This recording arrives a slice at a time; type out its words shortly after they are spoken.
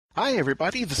Hi,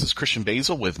 everybody. This is Christian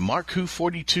Basil with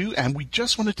Mark-Who42, and we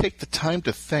just want to take the time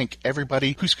to thank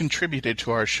everybody who's contributed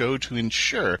to our show to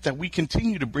ensure that we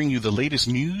continue to bring you the latest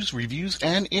news, reviews,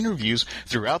 and interviews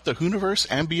throughout the Whoniverse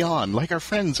and beyond, like our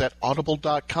friends at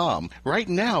Audible.com. Right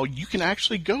now, you can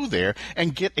actually go there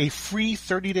and get a free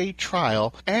 30-day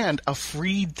trial and a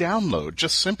free download.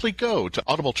 Just simply go to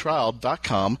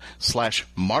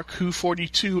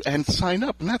audibletrial.com/Mark-Who42 and sign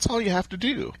up, and that's all you have to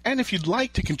do. And if you'd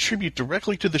like to contribute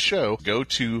directly to the show, go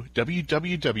to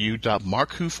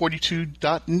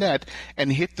www.mark-who42.net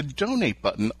and hit the donate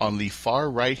button on the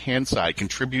far right-hand side.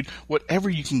 Contribute whatever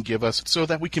you can give us so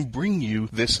that we can bring you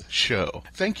this show.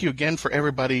 Thank you again for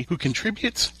everybody who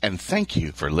contributes, and thank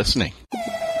you for listening.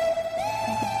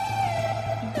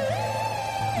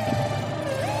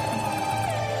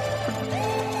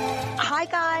 Hi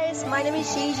guys, my name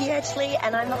is Gigi-edgely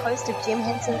and I'm the host of Jim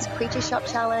Henson's Creature Shop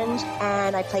Challenge,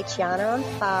 and I play Tiana on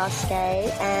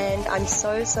Farscape, and I'm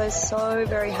so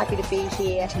very happy to be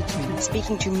here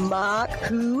speaking to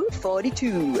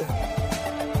Mark-Who42.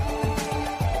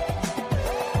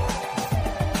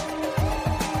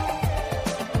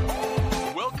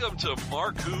 Welcome to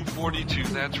Mark-Who42.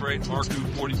 That's right,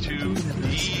 Mark-Who42,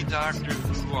 the Doctor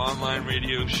Who online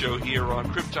radio show here on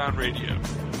Krypton Radio.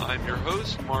 I'm your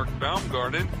host,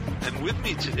 Mark-Baumgarten, and with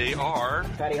me today are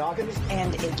Patty-Hawkins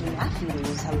and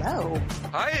Iggy-mathews. Hello.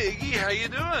 Hi, Iggy. How you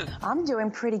doing? I'm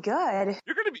doing pretty good.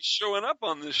 You're going to be showing up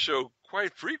on this show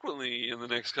quite frequently in the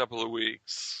next couple of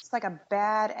weeks. It's like a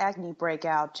bad acne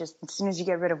breakout. Just as soon as you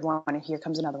get rid of one, here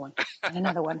comes another one. And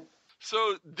another one.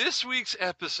 So this week's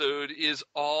episode is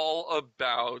all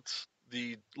about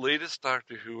the latest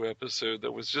Doctor Who episode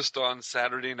that was just on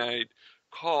Saturday night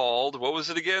called, what was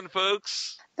it again,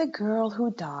 folks? The Girl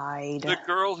Who Died. The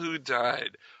Girl Who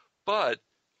Died. But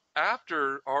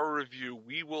after our review,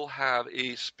 we will have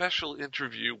a special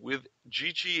interview with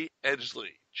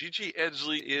Gigi-edgely.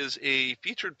 Gigi-edgely is a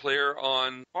featured player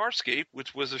on Farscape,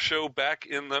 which was a show back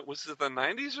in the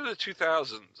 90s or the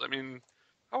 2000s? I mean,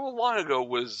 how long ago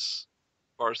was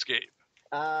Farscape?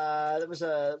 It was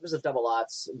a double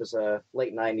aughts. It was a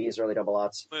late 90s, early double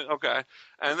aughts. Okay.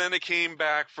 And then it came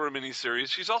back for a miniseries.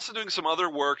 She's also doing some other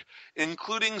work,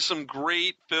 including some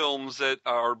great films that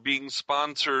are being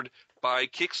sponsored by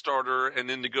Kickstarter and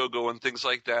Indiegogo and things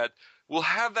like that. We'll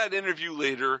have that interview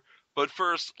later, but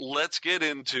first, let's get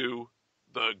into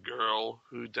The Girl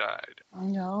Who Died.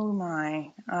 Oh,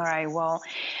 my. All right, well,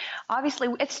 obviously,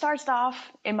 it starts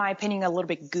off, in my opinion, a little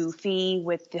bit goofy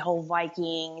with the whole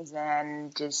Vikings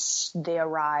and just they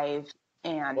arrive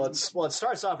and... Well, it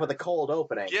starts off with a cold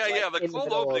opening. Yeah, the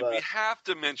cold opening. We have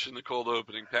to mention the cold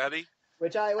opening, Patty.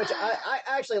 Which I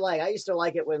actually like. I used to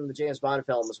like it when the James Bond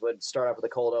films would start off with a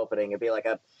cold opening. It'd be like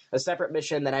a separate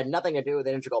mission that had nothing to do with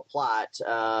the integral plot,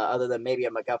 other than maybe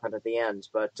a MacGuffin at the end.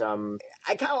 But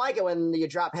I kind of like it when you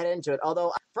drop head into it.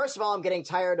 Although, first of all, I'm getting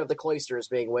tired of the cloisters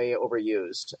being way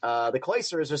overused. The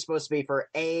cloisters are supposed to be for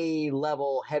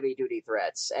A-level heavy-duty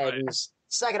threats. And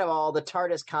second of all, the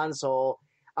TARDIS console...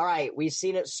 All right, we've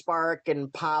seen it spark and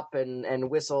pop and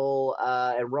whistle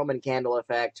and Roman candle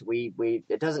effect.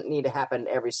 It doesn't need to happen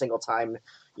every single time,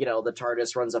 the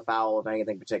TARDIS runs afoul of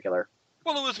anything particular.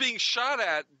 Well, it was being shot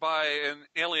at by an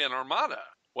alien armada,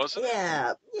 wasn't it?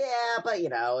 Yeah, but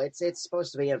it's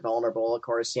supposed to be invulnerable. Of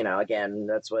course, again,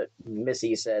 that's what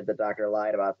Missy said. The doctor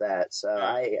lied about that. So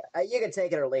you can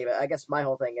take it or leave it. I guess my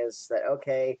whole thing is that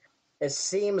okay. It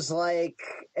seems like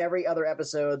every other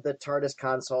episode, the TARDIS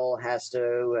console has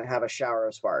to have a shower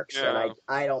of sparks, and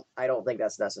I don't think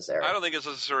that's necessary. I don't think it's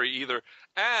necessary either.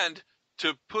 And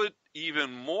to put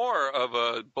even more of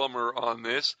a bummer on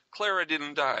this, Clara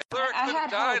didn't die. Clara could have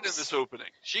died in this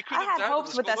opening. She could have died. I had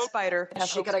hopes with that spider.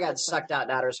 She could have got sucked out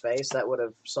in outer space. That would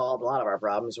have solved a lot of our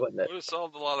problems, wouldn't it? Would have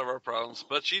solved a lot of our problems,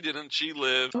 but she didn't. She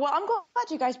lived. Well, I'm glad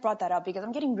you guys brought that up because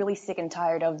I'm getting really sick and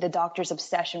tired of the Doctor's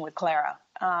obsession with Clara.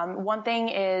 One thing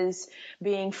is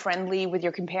being friendly with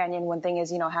your companion. One thing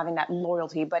is, having that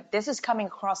loyalty. But this is coming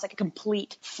across like a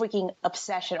complete freaking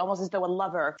obsession, almost as though a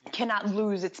lover cannot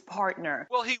lose its partner.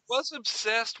 Well, he was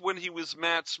obsessed when he was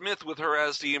Matt Smith with her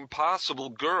as the impossible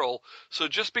girl. So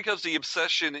just because the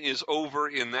obsession is over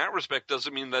in that respect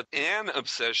doesn't mean that an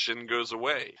obsession goes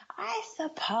away. I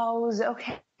suppose,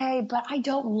 okay. But I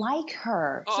don't like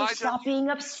her. So stop being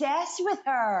obsessed with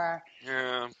her.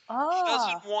 Yeah. He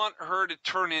doesn't want her to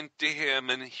turn into him,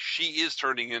 and she is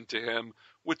turning into him,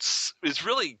 which is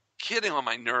really getting on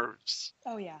my nerves.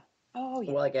 Oh, yeah. Oh,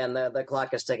 yeah. Well, again, the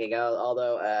clock is ticking out,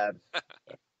 although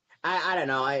I don't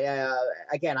know.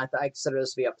 I consider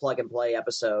this to be a plug-and-play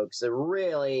episode because it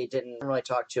really didn't really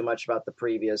talk too much about the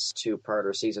previous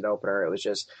two-parter season opener. It was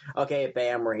just, okay,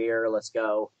 bam, we're here, let's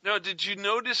go. Now, did you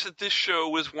notice that this show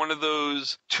was one of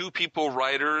those two-people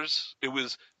writers? It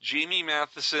was Jamie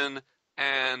Matheson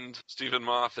and Stephen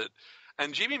Moffat.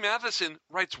 And Jamie Matheson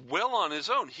writes well on his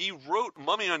own. He wrote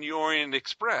Mummy on the Orient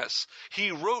Express.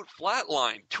 He wrote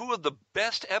Flatline, two of the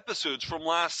best episodes from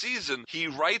last season. He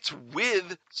writes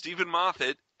with Stephen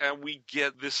Moffat, and we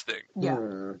get this thing.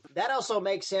 Yeah. That also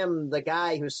makes him the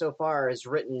guy who so far has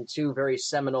written two very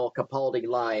seminal Capaldi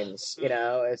lines. You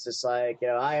know, it's just like, you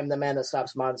know, I am the man that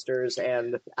stops monsters,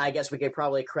 and I guess we could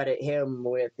probably credit him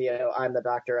with, you know, I'm the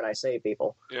doctor and I save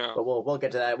people. Yeah. But we'll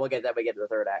get to that. We'll get to that when we get to the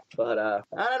third act. But I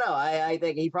don't know. I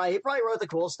think he probably wrote the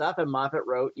cool stuff, and Moffat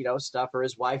wrote, you know, stuff for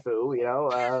his waifu, you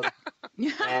know,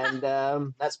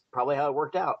 and that's probably how it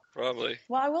worked out. Probably.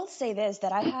 Well, I will say this,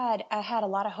 that I had a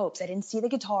lot of hopes. I didn't see the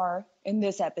guitar in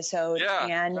this episode,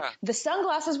 and the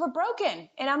sunglasses were broken.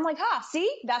 And I'm like, see?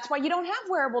 That's why you don't have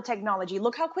wearable technology.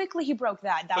 Look how quickly he broke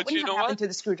that. That wouldn't have happened to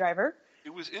the screwdriver.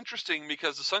 It was interesting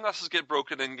because the sunglasses get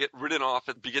broken and get written off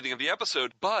at the beginning of the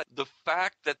episode, but the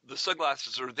fact that the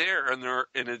sunglasses are there and they're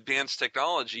in advanced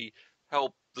technology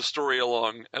helped the story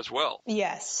along as well.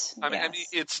 Yes. I mean,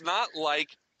 it's not like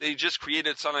they just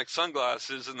created sonic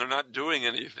sunglasses and they're not doing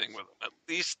anything with them. At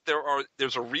least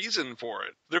there's a reason for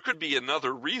it. There could be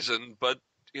another reason, but,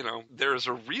 you know, there's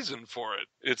a reason for it.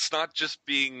 It's not just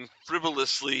being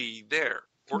frivolously there.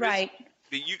 Right.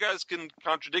 You guys can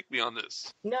contradict me on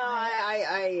this. No,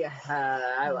 I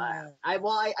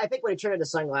think when it turned into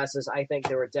sunglasses, I think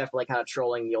they were definitely kind of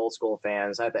trolling the old school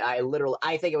fans. I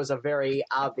think it was a very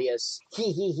obvious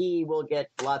we'll get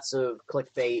lots of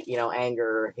clickbait, you know,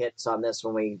 anger hits on this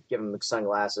when we give them the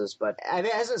sunglasses. But I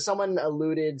mean, hasn't someone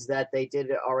alluded that they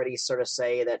did already sort of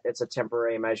say that it's a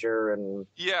temporary measure? And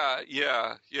yeah.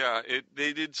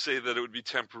 They did say that it would be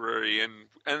temporary,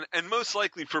 and most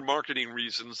likely for marketing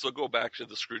reasons, they'll go back to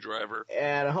the screwdriver.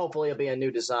 And hopefully it'll be a new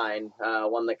design,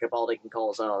 one that Capaldi can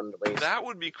call his own, at least. That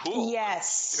would be cool.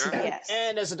 Yes. Yeah. Yes.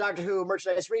 And as a Doctor Who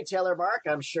merchandise retailer, Mark,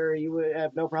 I'm sure you would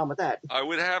have no problem with that. I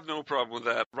would have no problem with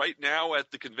that. Right now,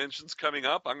 at the conventions coming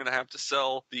up, I'm going to have to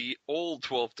sell the old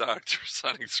 12th Doctor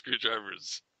sonic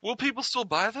screwdrivers. Will people still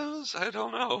buy those? I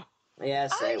don't know.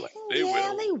 Yes, they will. They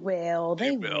will.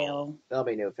 They will. There'll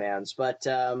be new fans, but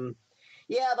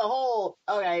yeah, the whole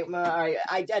okay. All right,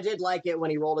 I did like it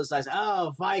when he rolled his eyes.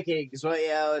 Oh, Vikings! Well, you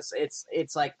know,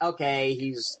 it's like okay,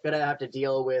 he's gonna have to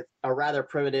deal with a rather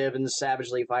primitive and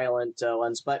savagely violent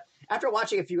ones. But after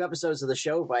watching a few episodes of the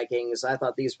show Vikings, I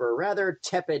thought these were rather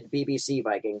tepid BBC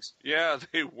Vikings. Yeah,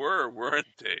 they were, weren't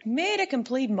they? Made a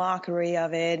complete mockery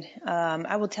of it.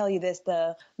 I will tell you this: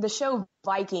 the show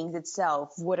Vikings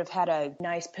itself would have had a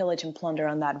nice pillage and plunder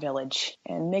on that village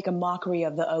and make a mockery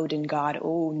of the Odin god.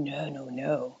 Oh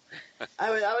no.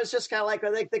 I was just kind of like,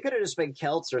 they could have just been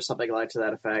Celts or something like to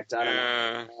that effect. I don't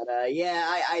know. But,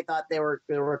 I thought they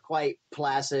were quite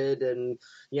placid, and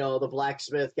you know, the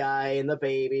blacksmith guy and the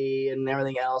baby and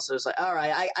everything else. It was like, all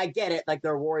right, I get it. Like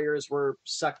their warriors were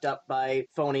sucked up by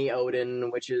phony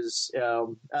Odin, which is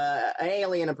an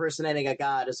alien impersonating a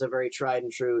god is a very tried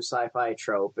and true sci-fi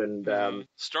trope, and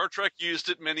Star Trek used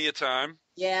it many a time.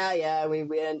 Yeah. We've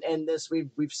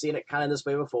seen it kind of this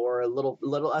way before. I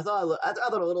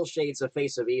thought a little shades of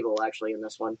Face of Evil actually in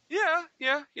this one. Yeah.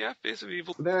 Face of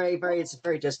Evil. It's a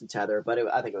very distant tether, but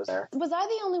I think it was there. Was I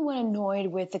the only one annoyed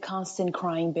with the constant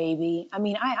crying baby? I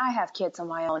mean, I have kids on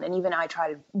my own, and even I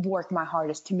try to work my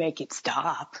hardest to make it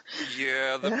stop.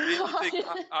 Yeah, the baby thing.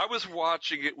 I was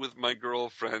watching it with my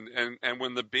girlfriend, and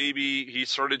when the baby, he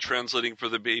started translating for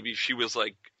the baby, she was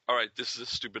like, all right, this is a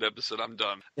stupid episode. I'm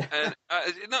done. And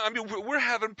no, I mean, we're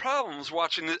having problems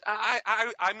watching this.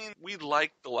 I mean, we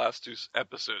liked the last two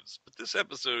episodes, but this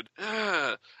episode,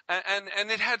 and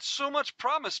it had so much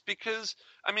promise because,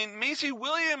 I mean,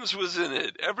 Maise-Williams was in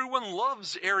it. Everyone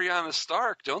loves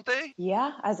Ariana-Stark, don't they?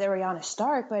 Yeah, as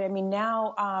Ariana-Stark. But I mean,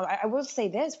 now I will say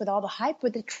this: with all the hype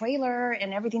with the trailer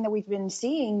and everything that we've been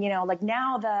seeing, you know, like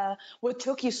now what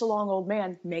took you so long, old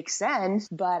man, makes sense.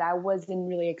 But I wasn't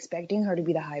really expecting her to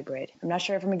be the hybrid. I'm not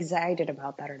sure if I'm excited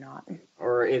about that or not.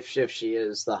 Or if she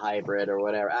is the hybrid or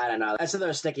whatever. I don't know. That's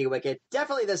another sticky wicket.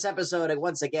 Definitely this episode,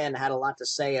 once again, had a lot to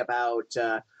say about,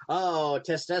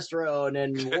 testosterone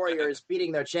and warriors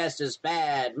beating their chest is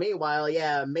bad. Meanwhile,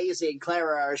 yeah, Maisie and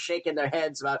Clara are shaking their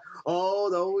heads about,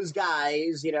 those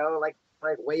guys, you know, like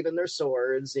waving their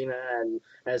swords, you know, and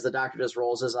as the Doctor just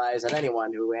rolls his eyes at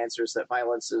anyone who answers that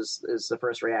violence is the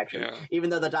first reaction. Yeah.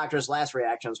 Even though the Doctor's last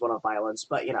reaction is one of violence,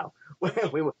 but, you know,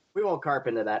 We won't carp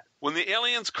into that. When the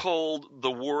aliens called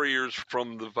the warriors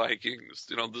from the Vikings,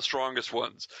 the strongest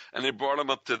ones, and they brought them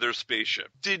up to their spaceship,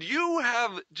 did you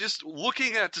have, just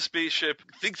looking at the spaceship,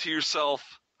 think to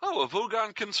yourself, oh, a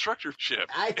Vogon constructor ship?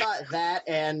 I thought that,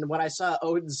 and when I saw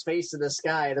Odin's face in the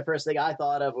sky, the first thing I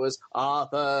thought of was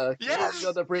Arthur. Yes,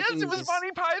 of the yes, it was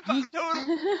Monty Python.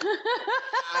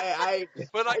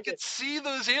 But I could see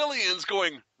those aliens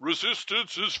going,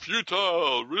 resistance is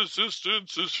futile,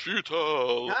 resistance is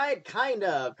futile. Kind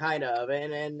of,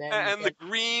 and the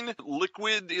green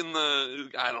liquid in the,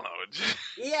 I don't know.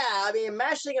 Yeah, I mean,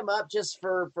 mashing them up just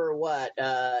for what?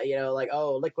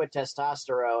 Liquid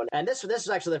testosterone. And this was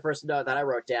actually the first note that I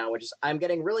wrote down, which is, I'm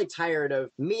getting really tired of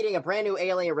meeting a brand new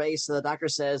alien race, and the doctor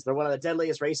says they're one of the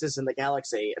deadliest races in the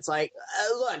galaxy. It's like,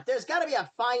 look, there's got to be a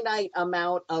finite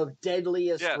amount of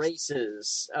deadliest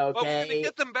races, okay? Well, we're going to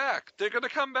get them back. They're going to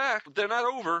come back. They're not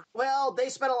over. Well, they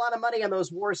spent a lot of money on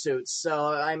those war suits, so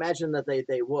I imagine that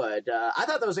they would. I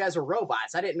thought those guys were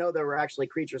robots. I didn't know there were actually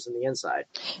creatures in the inside.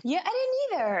 Yeah,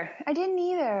 I didn't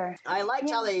either. I liked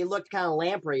how they looked kind of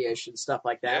lamprey-ish and stuff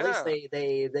like that. Yeah. At least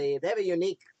they have a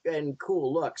unique and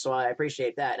cool look, so I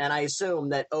appreciate that. And I assume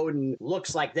that Odin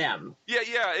looks like them. Yeah,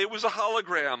 it was a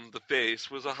hologram. The face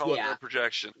was a hologram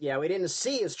projection. Yeah, we didn't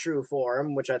see his true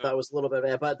form, which I thought was a little bit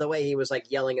bad, but the way he was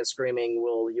like yelling and screaming,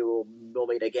 we'll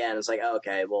meet again. It's like,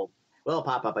 okay, we'll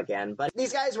pop up again. But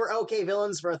these guys were okay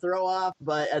villains for a throw-off,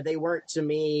 but they weren't, to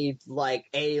me, like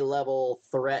A-level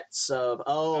threats of,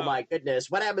 my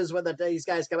goodness, what happens when these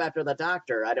guys come after the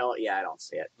Doctor? I don't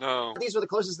see it. No. These were the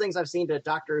closest things I've seen to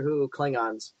Doctor Who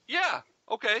Klingons. Yeah,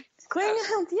 okay.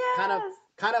 Klingons, yes.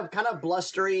 Kind of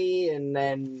blustery, and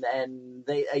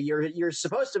they you're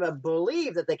supposed to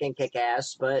believe that they can kick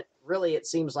ass, but really it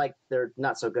seems like they're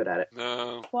not so good at it.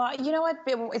 No. Well, you know what?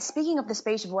 Speaking of the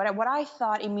spaceship, what I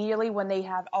thought immediately when they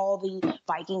have all the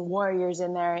Viking warriors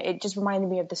in there, it just reminded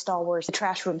me of the Star Wars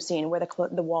trash room scene where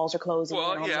the walls are closing in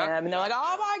on them, and they're like,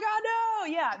 oh my god, no!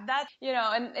 Yeah, that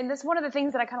and that's one of the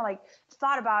things that I kind of like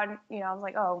thought about. I was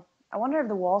like, oh, I wonder if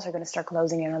the walls are going to start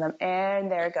closing in on them,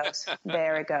 and there it goes,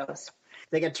 there it goes.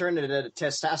 They get turned into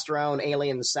testosterone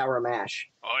alien sour mash.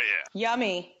 Oh, yeah.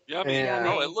 Yummy. Yeah.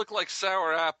 Oh, it looked like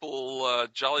sour apple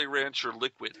Jolly Rancher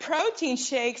liquid. Protein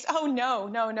shakes? Oh,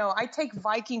 no. I take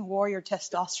Viking warrior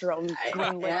testosterone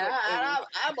green liquid.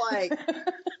 I'm like...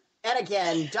 And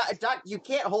again, you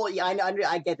can't hold...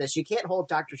 I get this. You can't hold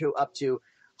Doctor Who up to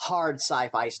hard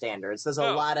sci-fi standards. There's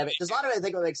a lot of it. There's a lot of it I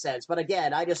think will make sense. But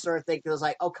again, I just sort of think it was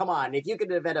like, oh, come on. If you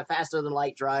can invent a faster than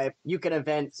light drive, you can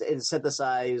invent and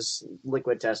synthesize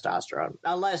liquid testosterone.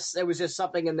 Unless it was just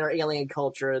something in their alien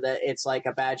culture that it's like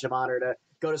a badge of honor to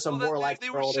go to some warlike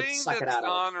world and suck it out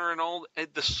of. Honor and all.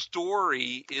 The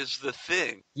story is the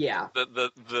thing. Yeah.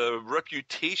 The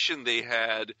reputation they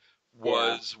had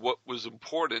was what was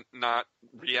important, not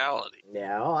reality.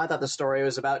 Yeah, I thought the story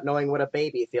was about knowing what a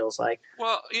baby feels like.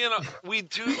 Well, we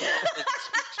do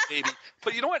baby.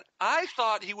 But you know what? I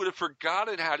thought he would have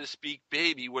forgotten how to speak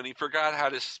baby when he forgot how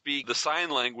to speak the sign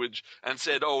language and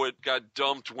said, it got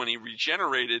dumped when he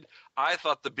regenerated. I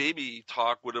thought the baby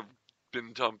talk would have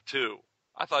been dumped too.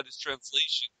 I thought his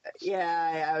translation.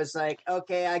 Yeah, I was like,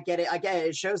 okay, I get it.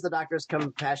 It shows the Doctor's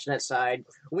compassionate side.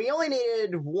 We only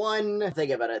needed one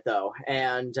thing about it, though.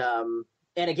 And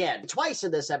again, twice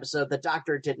in this episode, the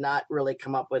Doctor did not really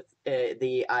come up with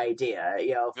the idea.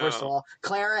 First of all,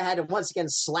 Clara had to once again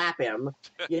slap him.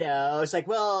 It's like,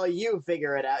 well, you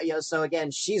figure it out. So again,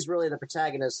 she's really the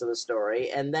protagonist of the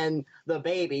story. And then the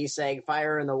baby saying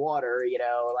fire in the water,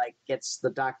 gets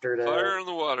the Doctor to... Fire in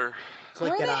the water.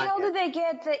 Where the hell did they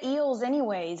get the eels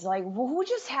anyways? Like, who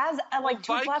just has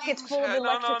two buckets full of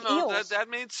electric eels? No, that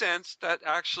made sense. That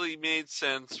actually made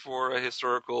sense for a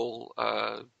historical...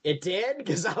 It did?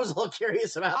 Because I was a little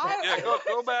curious about that. Yeah,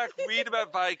 go back, read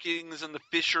about Vikings and the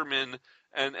fishermen,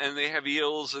 and they have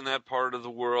eels in that part of the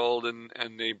world, and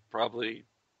they probably,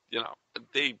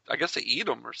 I guess they eat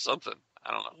them or something.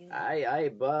 I don't know.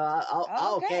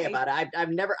 I'll okay about it.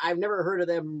 I've never heard of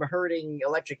them hurting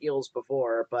electric eels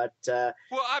before, but well,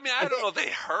 I mean, I don't know if they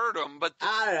hurt them, but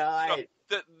I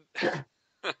don't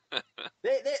know.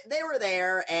 They were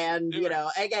there, and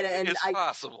again, and it's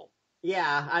possible.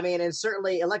 Yeah, I mean, and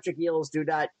certainly electric eels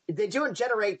they don't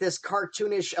generate this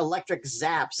cartoonish electric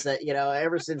zaps that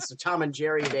ever since the Tom and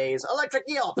Jerry days. Electric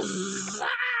eel.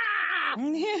 I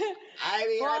mean,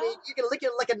 you can lick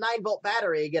it like a 9-volt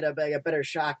battery, get a better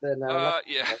shock than.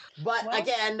 Yeah. But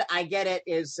again, I get it.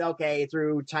 Is okay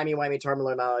through timey-wimey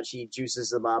terminology. He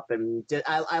juices them up, and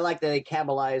I like that they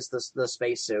cannibalize the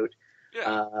spacesuit.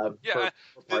 Yeah.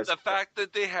 The fact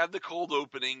that they had the cold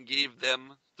opening gave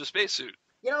them the spacesuit.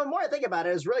 the more I think about it,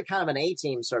 it was really kind of an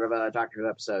A-Team sort of a Doctor Who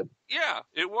episode. Yeah,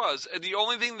 it was. And the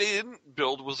only thing they didn't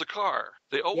build was a car.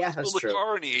 They always build a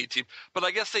car in the A-Team. But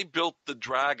I guess they built the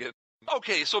dragon.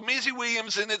 Okay, so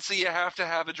Maise-Williams in it, so you have to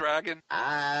have a dragon?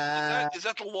 Is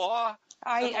that the law?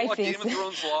 I think Game of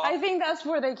Thrones law? I think that's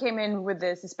where they came in with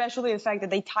this, especially the fact that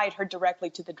they tied her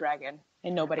directly to the dragon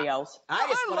and nobody else.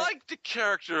 I like the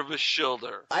character of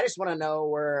Ashildr. I just want to know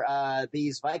where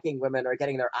these Viking women are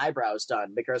getting their eyebrows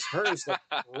done, because hers look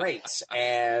great,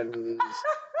 and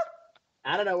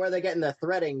I don't know where they're getting the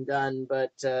threading done,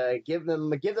 but give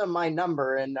them my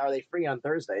number, and are they free on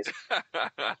Thursdays?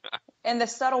 And the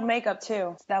subtle makeup,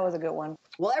 too. That was a good one.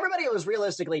 Well, everybody was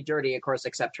realistically dirty, of course,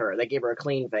 except her. They gave her a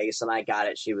clean face, and I got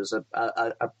it. She was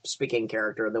a speaking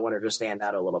character, and they wanted her to stand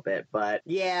out a little bit. But,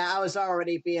 yeah, I was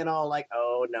already being all like,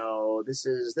 oh, no, this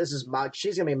is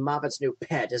she's going to be Moffat's new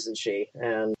pet, isn't she?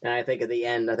 And I think at the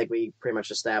end, I think we pretty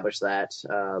much established that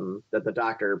the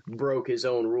Doctor broke his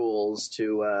own rules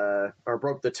or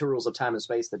broke the two rules of time and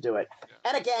space to do it. Yeah.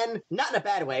 And again, not in a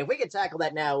bad way. If we could tackle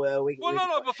that now.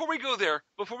 No. Before we go there,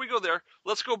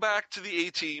 let's go back to the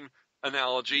A-Team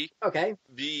analogy. Okay.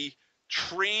 The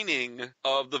training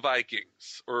of the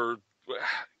Vikings, that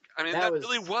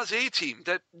really was A-Team.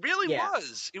 That really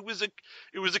was. It was a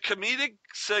comedic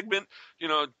segment.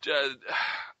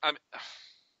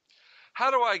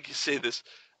 How do I say this?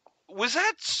 Was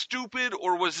that stupid,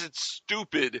 or was it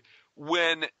stupid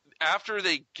when after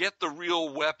they get the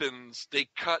real weapons, they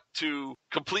cut to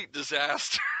complete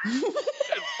disaster and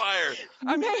fire?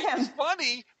 It was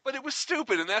funny, but it was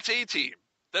stupid, and that's A-Team.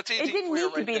 That's A-Team. It didn't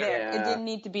need to be there. Yeah. It didn't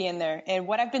need to be in there. And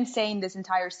what I've been saying this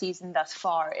entire season thus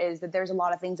far is that there's a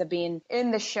lot of things that being in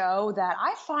the show that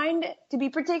I find to be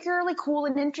particularly cool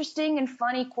and interesting and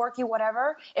funny, quirky,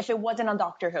 whatever, if it wasn't on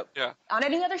Doctor Who. Yeah. On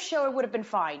any other show, it would have been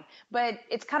fine. But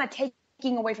it's kind of taking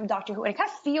away from Doctor Who, and it kind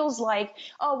of feels like,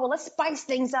 oh, well, let's spice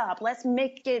things up, let's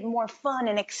make it more fun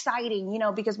and exciting,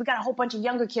 because we got a whole bunch of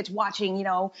younger kids watching,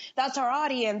 that's our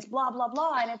audience, blah blah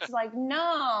blah, and it's like,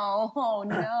 no.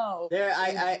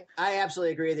 I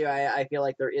absolutely agree with you. I feel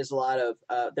like there is a lot of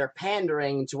they're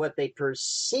pandering to what they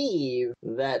perceive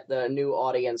that the new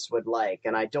audience would like,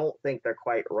 and I don't think they're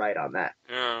quite right on that.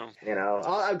 Yeah.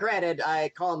 Granted,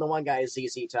 I calling the one guy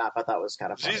ZZ Top, I thought was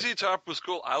kind of funny. ZZ Top was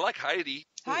cool. I like Heidi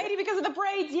because of the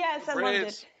braids, yes, I loved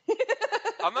it.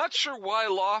 I'm not sure why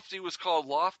Lofty was called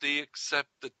Lofty, except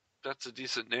that's a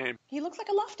decent name. He looks like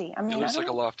a Lofty. He looks like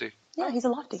a Lofty. Yeah, he's a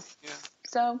Lofty. Yeah.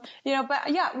 So, but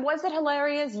yeah, was it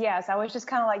hilarious? Yes. I was just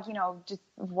kind of like, just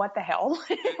what the hell?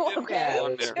 Okay.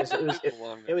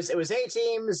 It was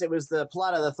A-Teams. It was the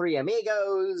plot of the Three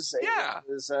Amigos.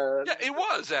 It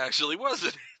was actually,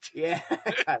 wasn't it? Yeah.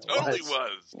 It totally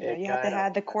was. Yeah, you have to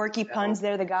have the quirky puns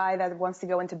there. The guy that wants to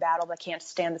go into battle that can't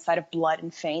stand the sight of blood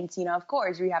and faints. Of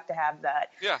course, we have to have that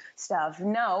stuff.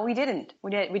 No, we didn't.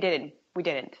 We didn't.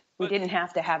 We didn't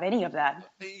have to have any of that.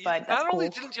 But not only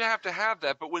didn't you have to have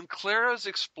that, but when Clara's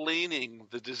explaining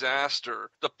the disaster,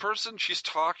 the person she's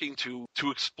talking to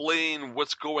explain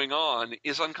what's going on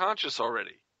is unconscious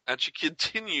already. And she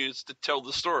continues to tell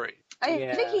the story.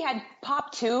 I think he had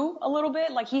popped too a little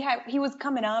bit. Like he was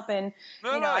coming up and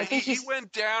I think he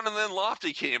went down and then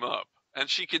Lofty came up. And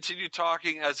she continued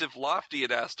talking as if Lofty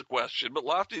had asked a question, but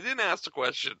Lofty didn't ask the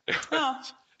question. Oh.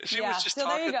 She was just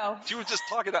talking. There you go. She was just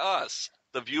talking to us,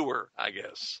 the viewer, I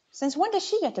guess. Since when does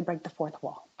she get to break the fourth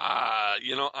wall? I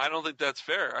don't think that's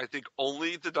fair. I think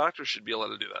only the Doctor should be allowed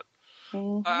to do that.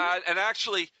 Mm-hmm. And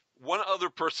actually, one other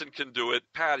person can do it.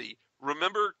 Patty,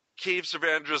 remember Caves of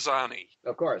Androzani?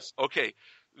 Of course. Okay.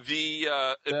 The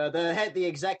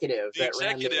executive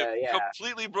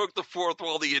completely broke the fourth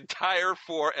wall the entire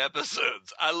 4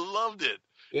 episodes. I loved it.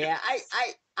 Yeah,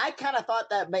 I kind of thought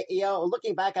that,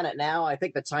 looking back on it now, I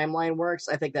think the timeline works.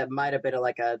 I think that might have been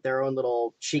their own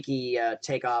little cheeky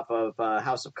takeoff of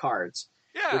House of Cards.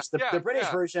 Yeah, which the British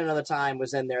version of the time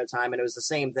was in their time, and it was the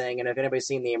same thing. And if anybody's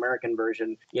seen the American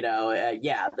version,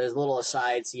 there's little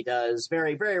asides he does,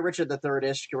 very, very Richard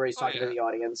III-ish, where he's talking to the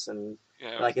audience, and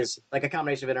like a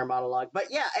combination of inner monologue. But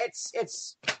yeah,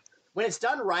 it's when it's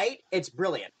done right, it's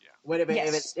brilliant.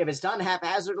 If it's done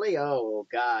haphazardly, oh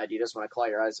God, you just want to claw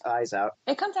your eyes out.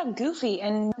 It comes out goofy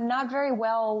and not very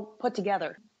well put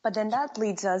together. But then that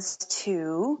leads us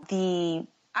to the...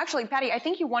 Actually, Patty, I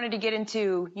think you wanted to get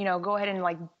into, go ahead and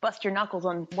bust your knuckles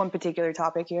on one particular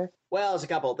topic here. Well, there's a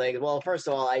couple of things. Well, first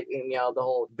of all, the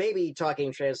whole baby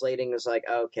talking translating is like,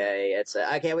 okay, it's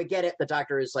okay, we get it. The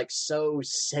Doctor is so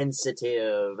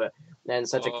sensitive and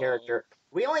such a character.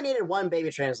 We only needed one baby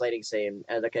translating scene,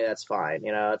 and okay, that's fine.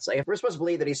 It's like if we're supposed to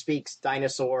believe that he speaks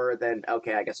dinosaur, then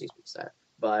okay, I guess he speaks that.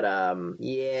 But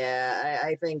yeah,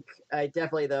 I think I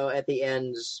definitely though at the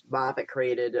end Moffat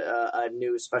created a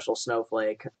new special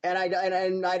snowflake, and I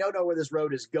don't know where this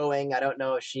road is going. I don't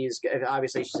know if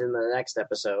obviously she's in the next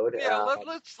episode. Yeah,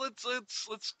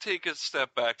 let's take a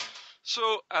step back.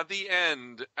 So at the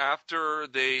end, after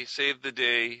they save the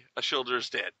day,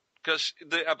 Ashildur's dead because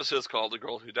the episode's called "The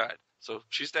Girl Who Died." So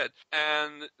she's dead.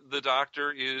 And the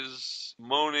doctor is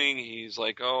moaning. He's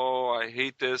like, oh, I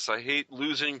hate this. I hate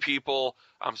losing people.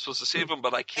 I'm supposed to save them,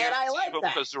 but I can't save them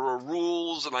because there are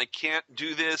rules, and I can't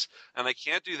do this, and I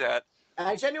can't do that.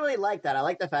 I genuinely like that. I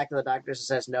like the fact that the doctor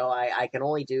says, no, I can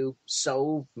only do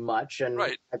so much, and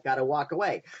I've got to walk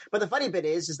away. But the funny bit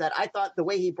is that I thought the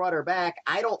way he brought her back,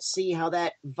 I don't see how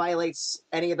that violates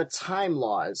any of the time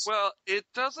laws. Well, it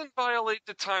doesn't violate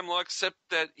the time law, except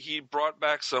that he brought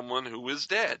back someone who was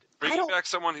dead. Bringing back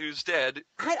someone who's dead.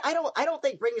 I don't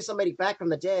think bringing somebody back from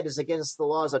the dead is against the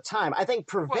laws of time. I think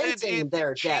preventing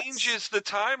their deaths changes the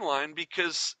timeline,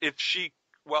 because if she...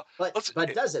 Well,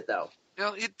 but does it, though?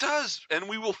 Well, it does, and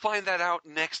we will find that out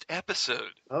next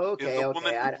episode. Okay. I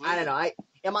don't know.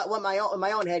 In my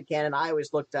own headcanon, I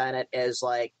always looked on it as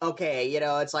like, okay,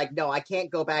 it's like, no, I can't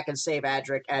go back and save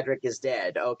Adric. Adric is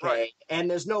dead. Okay. Right.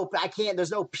 And there's no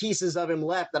pieces of him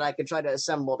left that I can try to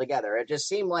assemble together. It just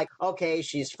seemed like, okay,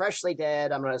 she's freshly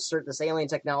dead. I'm going to insert this alien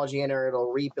technology in her.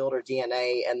 It'll rebuild her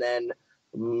DNA. And then,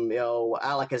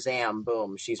 alakazam,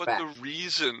 boom, she's back. But the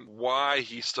reason why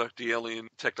he stuck the alien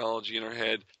technology in her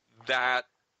head, that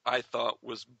I thought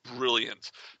was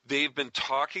brilliant. They've been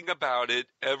talking about it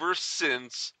ever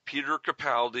since Peter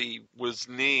Capaldi was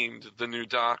named the new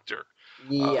Doctor.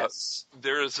 Yes.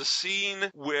 There is a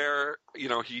scene where,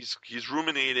 he's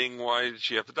ruminating, why did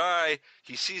she have to die?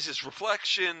 He sees his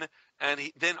reflection, and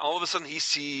then all of a sudden he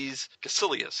sees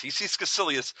Caecilius. He sees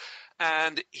Caecilius,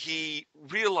 and he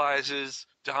realizes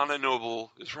Donna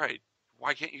Noble is right.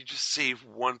 Why can't you just save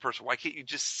one person? Why can't you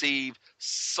just save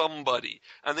somebody?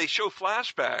 And they show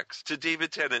flashbacks to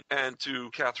David Tennant and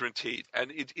to Catherine Tate,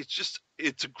 and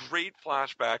it's a great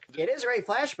flashback. It is a great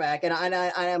flashback, and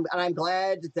I'm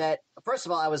glad that, first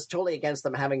of all, I was totally against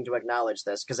them having to acknowledge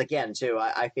this, because again, too,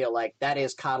 I feel like that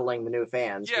is coddling the new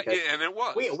fans. Yeah, and it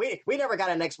was. We never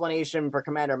got an explanation for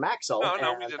Commander Maxwell.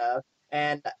 No, we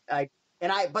didn't.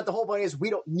 But the whole point is we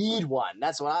don't need one.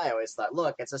 That's what I always thought.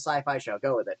 Look, it's a sci-fi show.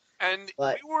 Go with it. And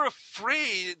we were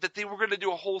afraid that they were going to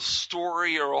do a whole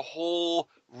story or a whole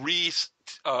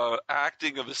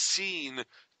acting of a scene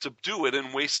to do it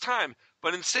and waste time.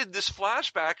 But instead, this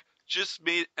flashback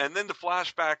and then the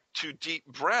flashback to Deep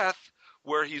Breath,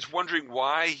 where he's wondering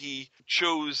why he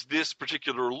chose this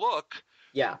particular look.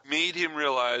 Yeah. Made him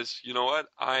realize, you know what?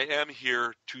 I am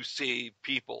here to save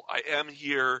people. I am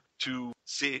here to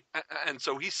save, and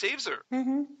so he saves her.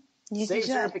 Mm-hmm. Saves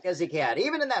her because he can.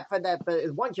 Even in that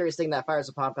one curious thing, that Fires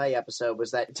of Pompeii episode,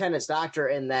 was that Tennant's doctor,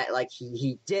 in that, like,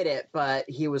 he did it, but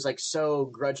he was like so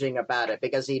grudging about it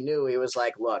because he knew, he was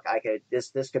like, look,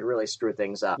 this could really screw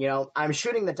things up. I'm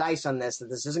shooting the dice on this, that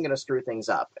this isn't going to screw things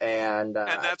up. And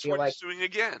that's what he's doing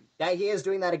again. That he is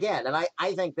doing that again. And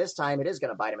I think this time it is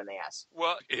going to bite him in the ass.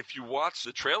 Well, if you watch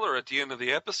the trailer at the end of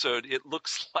the episode, it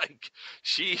looks like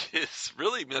she is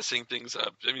really messing things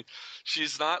up. I mean,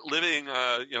 she's not living,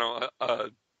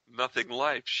 nothing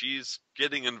life. She's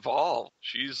getting involved.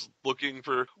 She's looking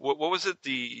for what was it,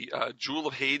 the Jewel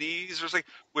of Hades or something,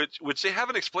 which they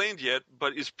haven't explained yet,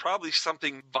 but is probably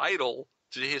something vital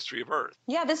to the history of Earth.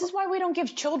 Yeah, this is why we don't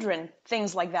give children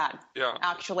things like that. Yeah,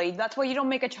 actually, that's why you don't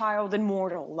make a child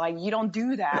immortal. Like, you don't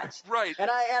do that. Right.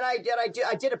 And I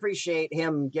did appreciate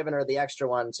him giving her the extra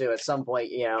one too. At some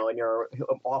point, in your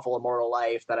awful immortal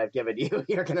life that I've given you,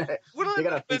 you're gonna. Wouldn't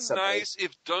it have been nice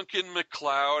if Duncan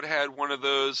MacLeod had one of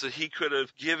those that he could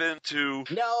have given to?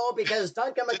 No, because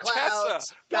Duncan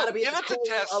MacLeod's got to be a cool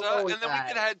Tessa, alone and then guy. we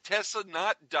could have had Tessa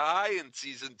not die in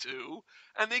season 2.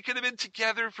 And they could have been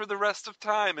together for the rest of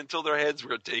time until their heads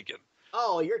were taken.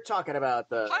 Oh, you're talking about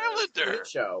the Highlander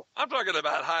show. I'm talking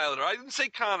about Highlander. I didn't say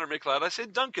Connor MacLeod. I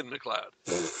said Duncan MacLeod.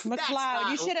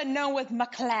 MacLeod. You should have known with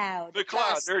MacLeod.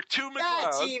 MacLeod. There are two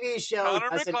MacLeods. That TV show.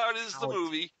 Connor MacLeod is the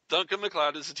movie. Duncan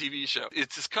MacLeod is the TV show.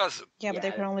 It's his cousin. Yeah, but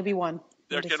there can only be one.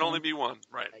 There can only be one,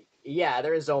 right? Yeah,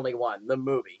 there is only one. The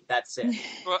movie. That's it.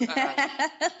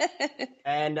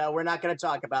 And we're not going to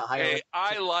talk about Highlander. Hey,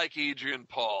 I like Adrian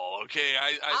Paul. Okay,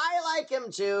 I like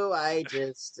him too. I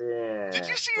just. Did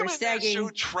you see him in that show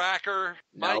Tracker?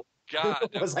 No. My God,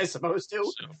 was I supposed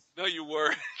to? No, you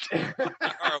weren't.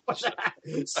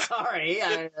 Sorry.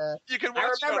 You can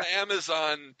watch it on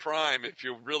Amazon Prime if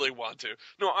you really want to.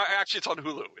 No, actually, it's on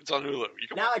Hulu. It's on Hulu. You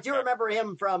can now, I do remember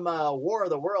him from War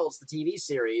of the Worlds, the TV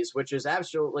series, which is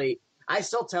absolutely. I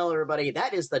still tell everybody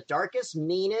that is the darkest,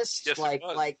 meanest, Yes,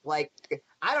 like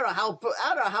I don't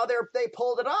know how they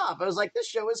pulled it off. I was like, this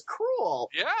show is cruel.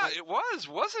 Yeah, it was,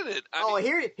 wasn't it?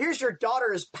 Here's your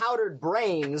daughter's powdered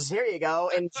brains. Here you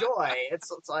go. Enjoy.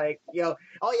 It's like,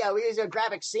 oh yeah, we use a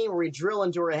graphic scene where we drill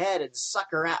into her head and suck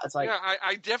her out. It's like, yeah,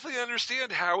 I definitely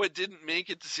understand how it didn't make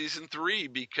it to season 3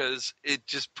 because it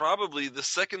just probably the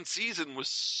second season was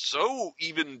so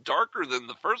even darker than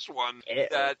the first one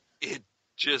that it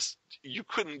just you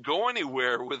couldn't go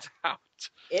anywhere without.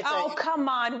 Come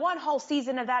on. One whole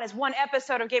season of that is one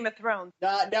episode of Game of Thrones.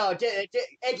 No,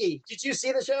 Iggy, did you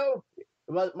see the show?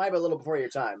 It might be a little before your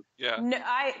time. Yeah. No,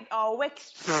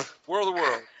 War of the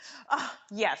Worlds.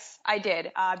 Yes, I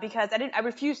did. Because I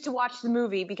refused to watch the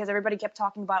movie because everybody kept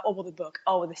talking about, the book,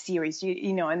 the series,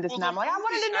 and this and I'm like, I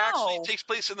wanted to know. Actually takes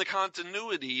place in the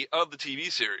continuity of the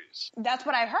TV series. That's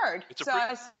what I heard.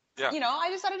 I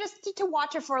decided just to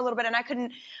watch it for a little bit, and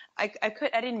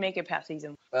I didn't make it past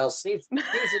season. Well, season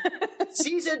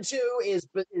 2 is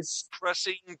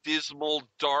pressing, dismal,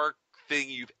 dark thing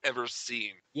you've ever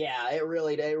seen. Yeah, it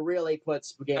really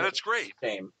puts Game and it's great.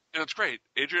 Shame. And it's great.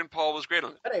 Adrian Paul was great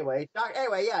on it. But anyway,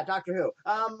 Doctor Who.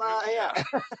 Yeah.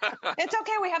 It's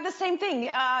okay. We have the same thing.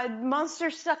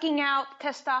 Monsters sucking out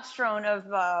testosterone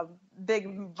of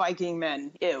big Viking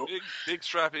men. Ew. Big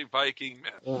strapping Viking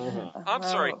men. Mm-hmm. I'm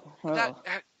sorry.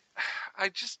 I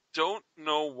just don't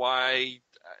know why.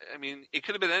 I mean, it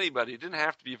could have been anybody. It didn't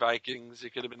have to be Vikings.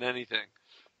 It could have been anything.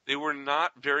 They were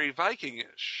not very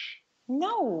Viking-ish.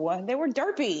 No, they were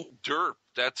derpy. Derp.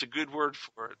 That's a good word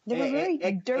for it. They were very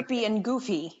derpy and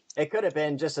goofy. It could have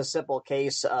been just a simple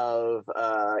case of,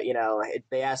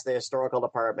 they asked the historical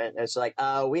department, and it's like,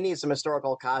 we need some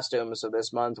historical costumes for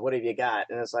this month. What have you got?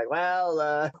 And it's like,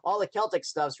 well, all the Celtic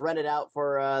stuff's rented out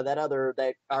for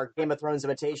our Game of Thrones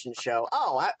imitation show.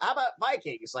 Oh, how about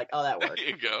Vikings? Like, oh, that works. There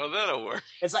you go. That'll work.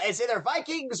 It's like, it's either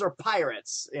Vikings or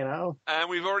pirates, And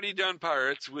we've already done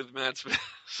pirates with Matt Smith,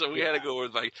 so we had to go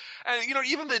with Vikings. And,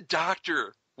 even the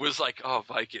Doctor was like, oh,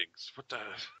 Vikings. What the...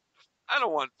 I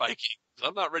don't want Vikings.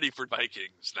 I'm not ready for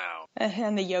Vikings now.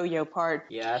 And the yo-yo part.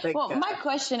 Yeah, I think. Well, my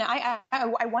question, I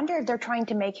wonder if they're trying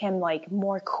to make him like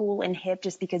more cool and hip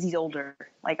just because he's older.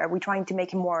 Like, are we trying to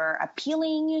make him more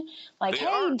appealing? Like,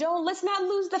 let's not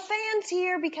lose the fans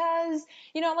here because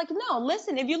no.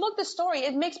 Listen, if you look the story,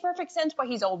 it makes perfect sense why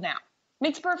he's old now.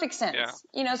 Makes perfect sense.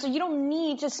 Yeah. So you don't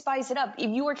need to spice it up.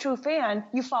 If you are a true fan,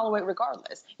 you follow it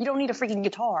regardless. You don't need a freaking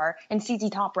guitar and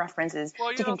CZ Top references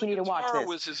to continue to watch this. The guitar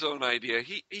was his own idea.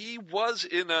 He was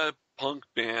in a punk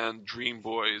band, Dream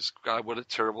Boys. God, what a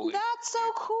terrible name. That's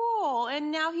so cool.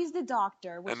 And now he's the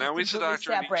Doctor. And now he's the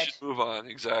Doctor and he should move on.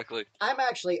 Exactly. I'm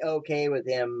actually okay with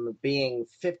him being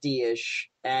 50-ish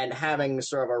and having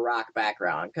sort of a rock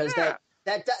background because that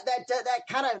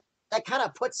kind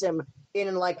of puts him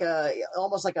in like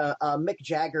almost like a Mick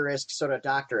Jagger-esque sort of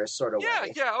Doctor-esque sort of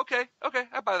way. Yeah, okay,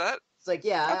 I buy that. It's like,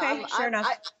 sure enough.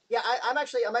 I'm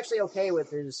actually okay with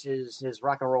his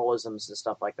rock and rollisms and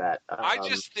stuff like that. I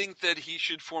just think that he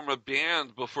should form a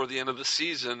band before the end of the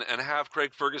season and have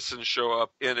Craig Ferguson show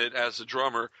up in it as a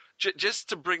drummer, just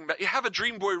to bring back. You have a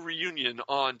Dream Boy reunion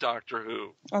on Doctor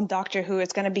Who. On Doctor Who,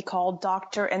 it's going to be called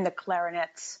Doctor and the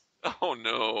Clarinets. Oh,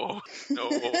 no.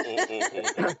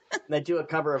 They do a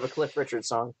cover of a Cliff Richard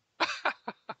song.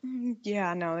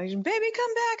 Yeah, no. Baby,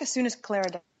 come back as soon as Clara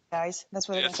dies. That's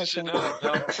what they're going to say.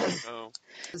 No.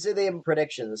 Let's do the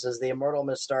predictions. Is the immortal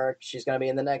Miss Stark, she's going to be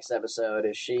in the next episode.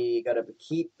 Is she going to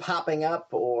keep popping up,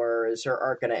 or is her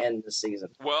arc going to end this season?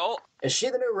 Well... Is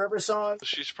she the new River Song?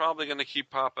 She's probably going to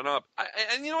keep popping up.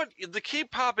 And you know what? The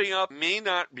keep popping up may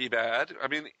not be bad. I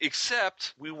mean,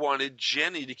 except we wanted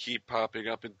Jenny to keep popping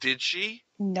up. And did she?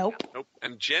 Nope.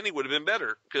 And Jenny would have been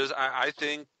better because I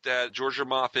think that Georgia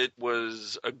Moffat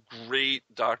was a great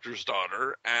Doctor's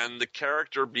daughter. And the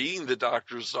character being the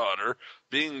Doctor's daughter,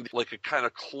 being like a kind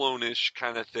of clone-ish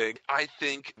kind of thing, I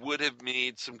think would have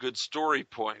made some good story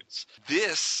points.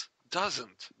 This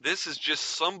doesn't. This is just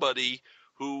somebody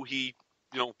who he,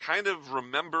 kind of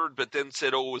remembered, but then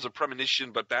said, "Oh, it was a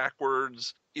premonition, but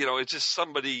backwards." It's just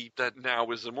somebody that now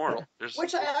is immortal.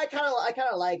 Which I kind of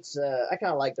liked. I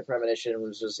kind of liked the premonition. It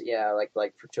was just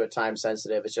to a time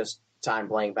sensitive. It's just time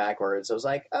playing backwards. I was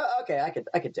like, oh, okay, I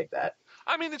could take that.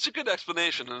 I mean, it's a good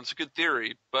explanation and it's a good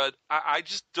theory, but I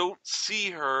just don't see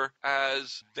her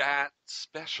as that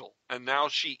special. And now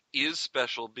she is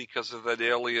special because of that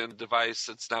alien device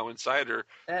that's now inside her.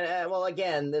 Well,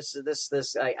 again,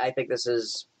 I think this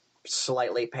is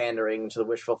slightly pandering to the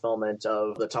wish fulfillment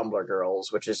of the Tumblr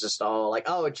girls, which is just all like,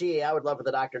 oh, gee, I would love for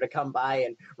the Doctor to come by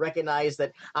and recognize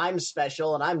that I'm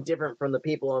special and I'm different from the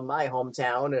people in my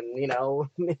hometown, and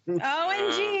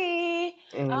OMG.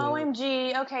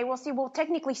 OMG. Okay, well, see,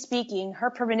 technically speaking, her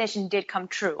premonition did come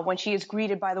true when she is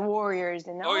greeted by the warriors.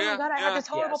 And, my God, I had this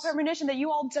horrible premonition that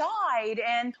you all died.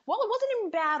 And, well, it wasn't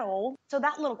in battle, so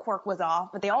that little quirk was off.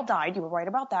 But they all died. You were right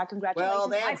about that. Congratulations.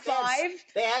 Well, High five.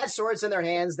 They had swords in their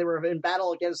hands. They were in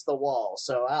battle against the wall.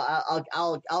 So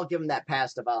I'll give them that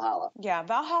pass to Valhalla. Yeah,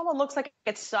 Valhalla looks like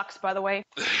it sucks, by the way.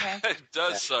 Okay. It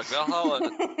does suck. Valhalla.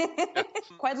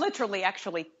 Quite literally,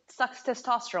 actually. Sucks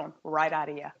testosterone right out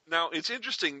of you. Now, it's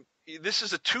interesting. This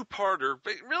is a two-parter,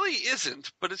 but it really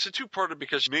isn't, but it's a two-parter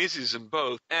because Maisie's in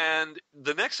both. And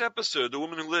the next episode, The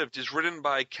Woman Who Lived, is written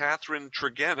by Catherine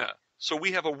Tregenna. So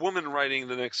we have a woman writing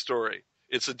the next story.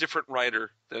 It's a different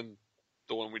writer than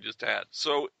the one we just had.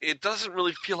 So it doesn't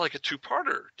really feel like a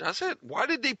two-parter, does it? Why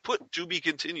did they put to be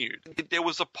continued? There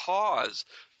was a pause.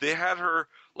 They had her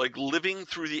like living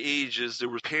through the ages. They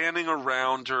were panning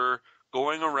around her,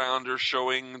 going around her,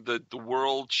 showing the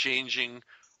world changing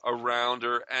around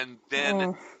her, and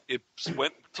then it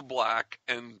went to black,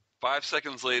 and 5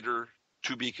 seconds later,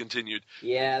 to be continued.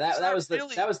 Yeah, that was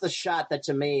the shot that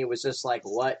to me was just like,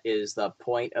 what is the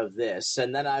point of this?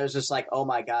 And then I was just like, oh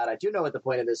my God, I do know what the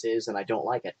point of this is, and I don't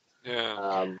like it.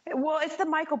 Yeah. Well, it's the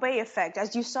Michael Bay effect.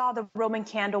 As you saw the Roman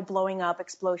candle blowing up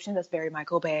explosion, that's very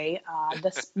Michael Bay.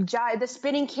 The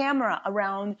spinning camera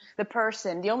around the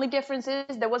person. The only difference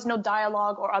is there was no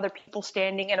dialogue or other people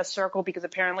standing in a circle, because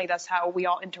apparently that's how we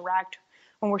all interact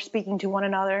when we're speaking to one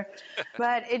another.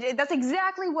 But that's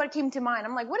exactly what came to mind.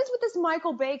 I'm like, what is with this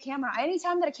Michael Bay camera?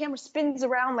 Anytime that a camera spins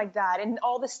around like that and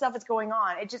all this stuff is going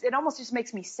on, it almost just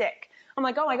makes me sick. I'm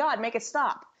like, oh my God, make it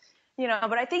stop.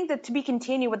 But I think that to be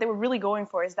continued, what they were really going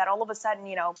for is that all of a sudden,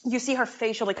 you see her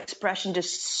facial expression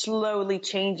just slowly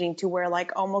changing to where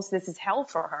like almost this is hell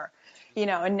for her,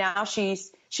 and now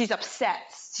she's upset.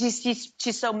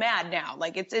 She's so mad now.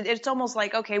 Like it's almost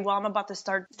like, okay, well, I'm about to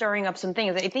start stirring up some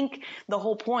things. I think the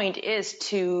whole point is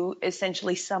to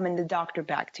essentially summon the doctor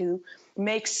back, to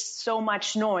make so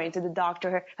much noise that the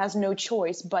doctor has no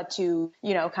choice but to,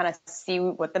 kind of see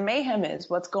what the mayhem is,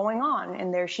 what's going on.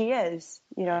 And there she is,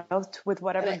 with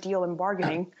whatever deal and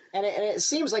bargaining. And it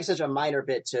seems like such a minor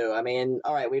bit too. I mean,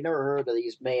 all right, we've never heard of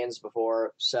these mayans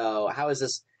before. So how is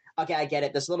this? Okay, I get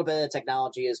it. This little bit of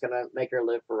technology is going to make her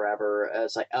live forever.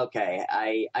 It's like, okay,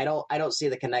 I don't see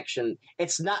the connection.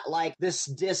 It's not like this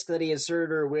disc that he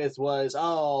inserted her with was,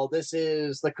 this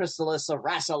is the chrysalis of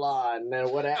Rassilon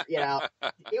and whatever.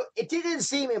 It didn't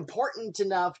seem important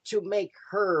enough to make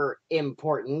her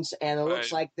important, and it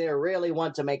looks like they really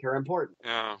want to make her important.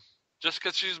 Yeah. Just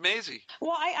because she's Maisie.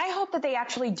 Well, I hope that they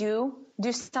actually do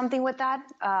something with that,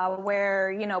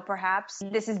 where, perhaps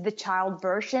this is the child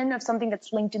version of something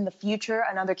that's linked in the future,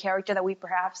 another character that we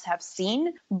perhaps have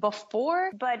seen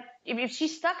before. But if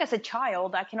she's stuck as a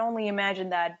child, I can only imagine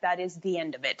that is the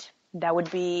end of it. That would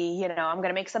be, I'm going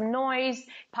to make some noise,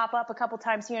 pop up a couple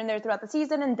times here and there throughout the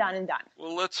season, and done.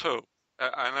 Well, let's hope.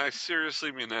 And I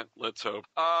seriously mean that. Let's hope.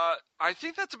 I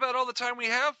think that's about all the time we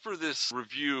have for this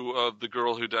review of The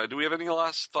Girl Who Died. Do we have any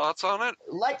last thoughts on it?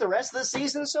 Like the rest of the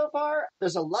season so far,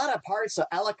 there's a lot of parts of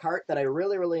a la carte that I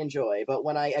really, really enjoy. But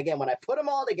when I put them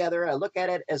all together, I look at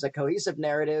it as a cohesive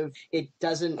narrative, it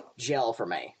doesn't gel for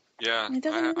me. Yeah, it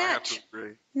doesn't match. I have to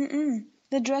agree. Mm-mm.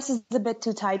 The dress is a bit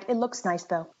too tight. It looks nice,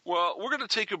 though. Well, we're going to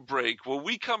take a break. When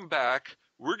we come back,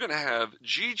 we're going to have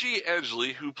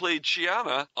Gigi-Edgely, who played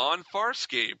Chiana on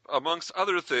Farscape, amongst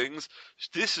other things.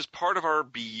 This is part of our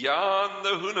Beyond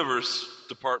the Hooniverse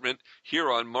department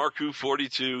here on Mark Who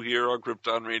 42 here on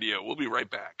Krypton Radio. We'll be right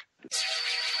back.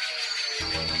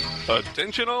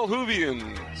 Attention all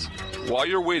Whovians! While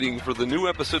you're waiting for the new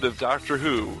episode of Doctor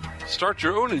Who, start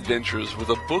your own adventures with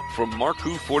a book from Mark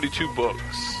Who 42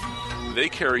 Books. They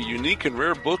carry unique and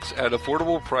rare books at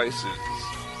affordable prices.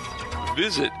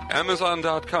 Visit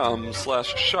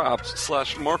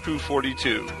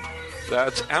Amazon.com/shops/Mark-Who42.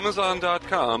 That's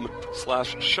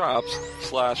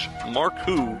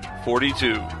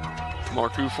Amazon.com/shops/Mark-Who42.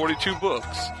 Mark Who 42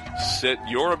 Books. Set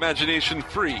your imagination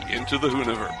free into the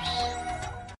Whoniverse.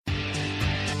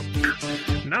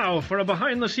 Now for a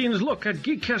behind-the-scenes look at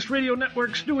Geekcast Radio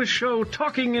Network's newest show,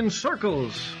 Talking in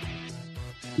Circles.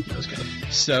 That was good.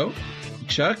 So,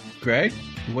 Chuck, Greg,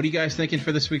 what are you guys thinking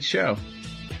for this week's show?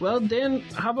 Well, Dan,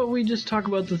 how about we just talk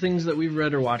about the things that we've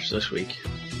read or watched this week?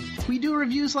 We do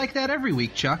reviews like that every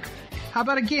week, Chuck. How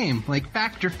about a game like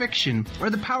Fact or Fiction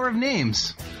or The Power of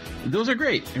Names? Those are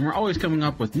great, and we're always coming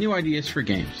up with new ideas for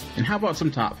games. And how about some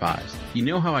top fives? You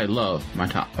know how I love my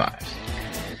top fives.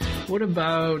 What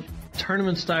about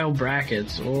tournament-style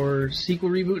brackets, or sequel,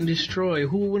 reboot, and destroy?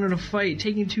 Who will win in a fight?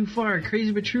 Taking too far?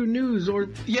 Crazy but true news? Or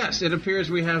yes, it appears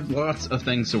we have lots of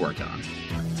things to work on.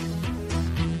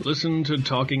 Listen to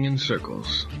Talking in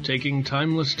Circles, taking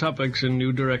timeless topics in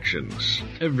new directions.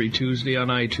 Every Tuesday on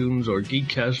iTunes or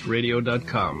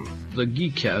geekcastradio.com, the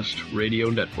Geekcast Radio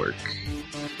Network.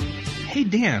 Hey,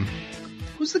 Dan,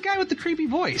 who's the guy with the creepy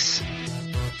voice?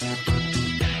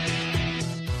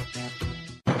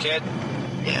 Kid?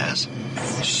 Yes.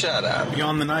 Shut up.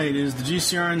 Beyond the Night is the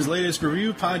GCRN's latest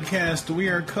review podcast. We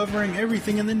are covering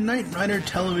everything in the Knight Rider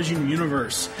television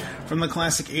universe, from the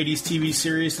classic 80s TV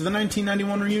series to the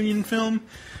 1991 reunion film,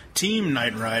 Team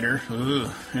Knight Rider,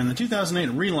 and the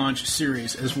 2008 relaunch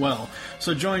series as well.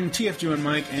 So join TFG and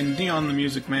Mike and Dion the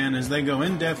Music Man as they go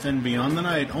in-depth and Beyond the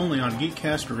Night only on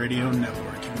Geekcast Radio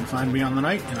Network. You can find Beyond the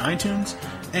Night in iTunes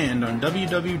and on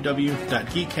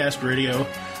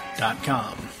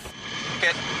www.geekcastradio.com.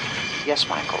 Kid? Yes,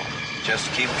 Michael.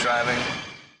 Just keep driving.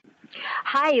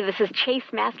 Hi, this is Chase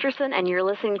Masterson, and you're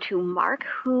listening to Mark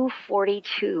Who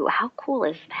 42. How cool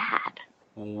is that?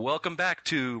 Welcome back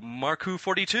to Mark Who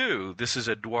 42. This is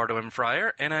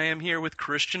Eduardo-m-Freyre, and I am here with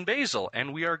Christian Basil,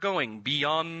 and we are going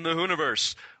beyond the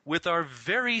Hooniverse with our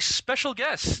very special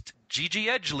guest,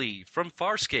 Gigi-Edgely from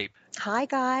Farscape. Hi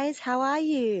guys, how are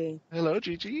you? Hello,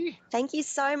 Gigi. Thank you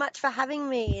so much for having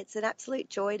me. It's an absolute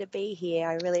joy to be here.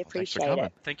 I really appreciate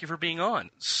it. Thank you for being on.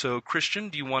 So, Christian,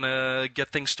 do you want to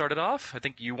get things started off? I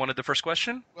think you wanted the first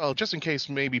question. Well, just in case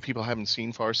maybe people haven't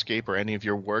seen Farscape or any of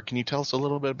your work, can you tell us a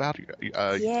little bit about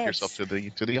yourself to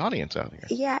the audience out here?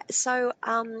 Yeah, so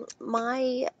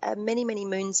many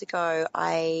moons ago,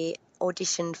 I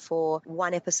auditioned for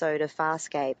one episode of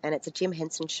Farscape, and it's a Jim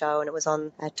Henson show, and it was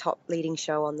on a top leading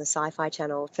show on the Sci-Fi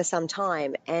Channel for some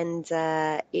time, and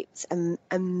it's an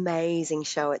amazing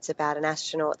show. It's about an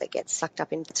astronaut that gets sucked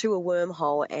up through a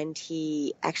wormhole, and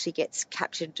he actually gets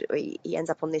captured. He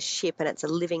ends up on this ship, and it's a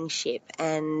living ship,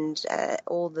 and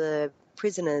all the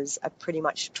prisoners are pretty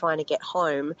much trying to get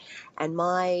home, and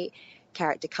my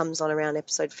character comes on around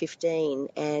episode 15,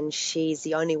 and she's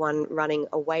the only one running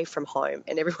away from home,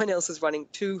 and everyone else is running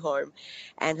to home,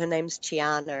 and her name's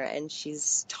Chiana, and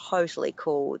she's totally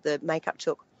cool. The makeup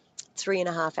took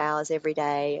 3.5 hours every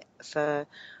day for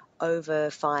over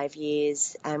 5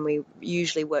 years, and we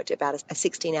usually worked about a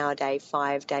 16-hour day,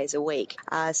 5 days a week.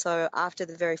 So after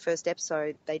the very first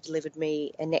episode, they delivered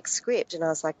me a next script, and I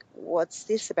was like, what's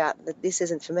this about? This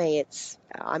isn't for me.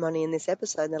 I'm only in this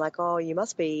episode. And they're like, oh, you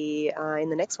must be in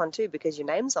the next one too because your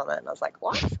name's on it. And I was like,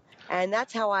 what? And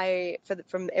that's how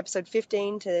from episode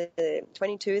 15 to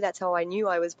 22, that's how I knew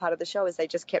I was part of the show, is they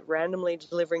just kept randomly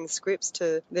delivering scripts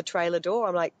to the trailer door.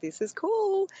 I'm like, this is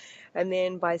cool. And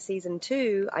then by season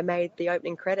 2, I made the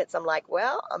opening credits. I'm like,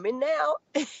 well, I'm in now.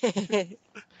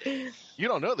 You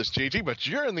don't know this, Gigi, but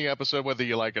you're in the episode whether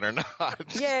you like it or not.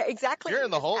 Yeah, exactly. You're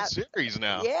in the whole series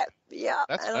now. Yeah.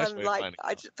 That's and I'm like, funny.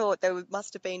 I just thought there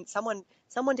must have been someone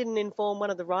didn't inform one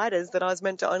of the writers that I was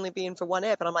meant to only be in for one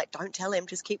ep, and I'm like, don't tell him,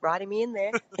 just keep writing me in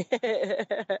there.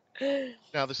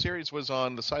 Now, the series was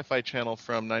on the Sci-Fi Channel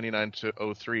from 99 to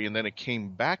 03, and then it came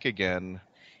back again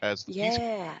as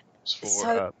the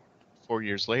for 4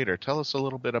 years later. Tell us a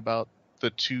little bit about the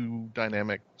two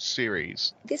dynamic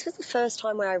series. This was the first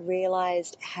time where I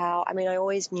realized how, I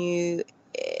always knew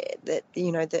that,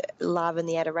 the love and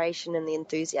the adoration and the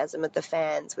enthusiasm of the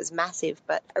fans was massive,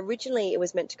 but originally it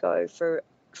was meant to go for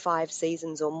 5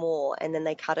 seasons or more, and then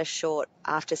they cut us short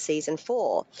after season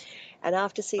 4. And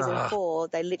after season 4,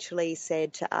 they literally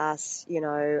said to us,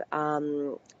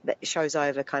 that show's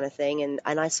over kind of thing.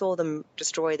 And I saw them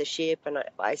destroy the ship, and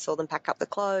I saw them pack up the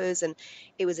clothes, and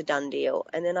it was a done deal.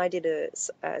 And then I did a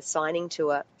signing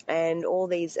tour, and all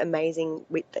these amazing,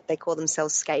 they call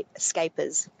themselves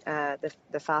scapers, the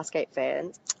Farscape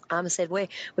fans, said, we're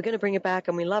going to bring it back,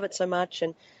 and we love it so much.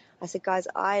 And I said, guys,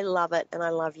 I love it, and I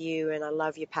love you, and I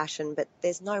love your passion, but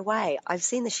there's no way. I've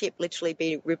seen the ship literally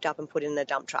be ripped up and put in a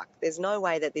dump truck. There's no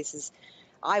way that this is,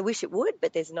 I wish it would,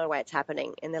 but there's no way it's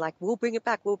happening. And they're like, we'll bring it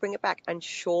back. And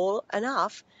sure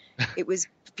enough, it was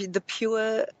the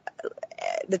pure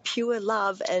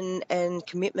love and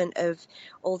commitment of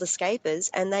all the scapers,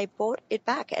 and they brought it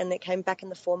back, and it came back in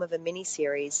the form of a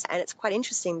mini-series. And it's quite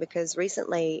interesting because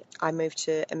recently I moved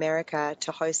to America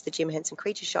to host the Jim Henson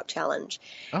Creature Shop Challenge,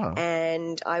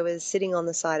 and I was sitting on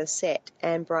the side of set,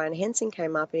 and Brian Henson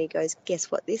came up and he goes, guess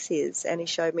what this is? And he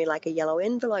showed me like a yellow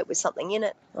envelope with something in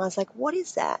it. And I was like, what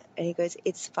is that? And he goes,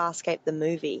 it's Farscape the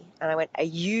movie. And I went, are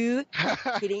you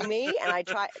kidding me? And I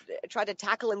tried to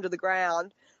tackle him to the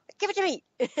ground. Give it to me.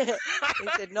 He said,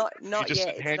 not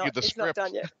yet. Hand you the it's script. not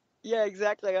done yet. Yeah,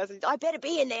 exactly. I said, I better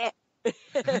be in there.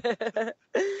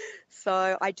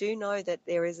 So I do know that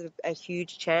there is a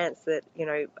huge chance that,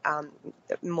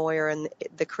 Moya and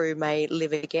the crew may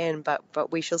live again,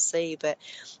 but we shall see. But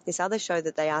this other show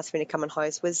that they asked me to come and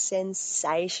host was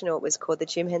sensational. It was called the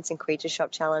Jim Henson Creature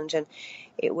Shop Challenge, and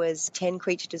it was 10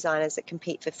 creature designers that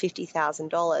compete for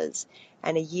 $50,000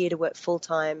 and a year to work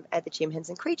full-time at the Jim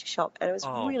Henson Creature Shop, and it was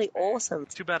really awesome.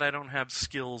 Too bad I don't have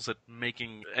skills at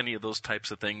making any of those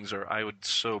types of things, or I would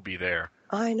so be there.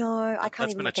 I know. I can't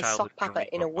even make a sock puppet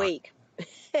in a week.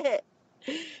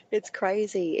 It's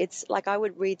crazy. It's like I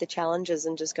would read the challenges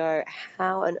and just go,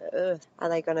 how on earth are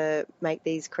they going to make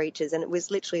these creatures? And it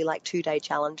was literally like 2-day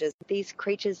challenges. These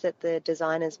creatures that the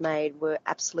designers made were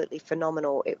absolutely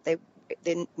phenomenal.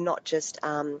 They're not just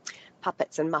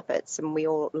puppets and Muppets, and we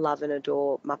all love and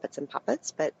adore Muppets and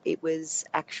puppets, but it was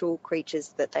actual creatures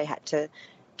that they had to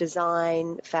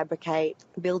design, fabricate,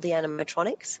 build the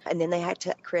animatronics, and then they had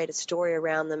to create a story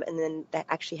around them, and then they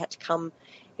actually had to come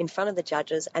in front of the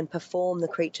judges and perform the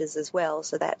creatures as well.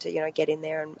 So they had to, get in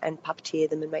there and puppeteer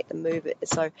them and make them move it.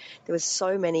 So there was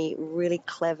so many really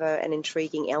clever and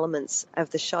intriguing elements of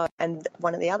the show. And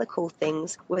one of the other cool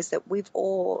things was that we've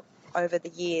all, over the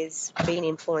years, been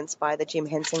influenced by the Jim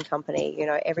Henson Company.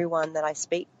 Everyone that I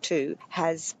speak to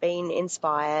has been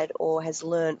inspired or has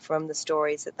learned from the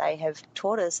stories that they have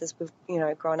taught us as we've,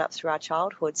 grown up through our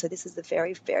childhood. So this is the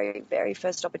very, very, very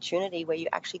first opportunity where you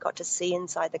actually got to see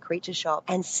inside the creature shop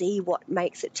and see what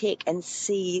makes it tick and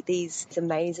see these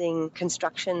amazing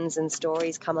constructions and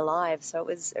stories come alive. So it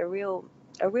was a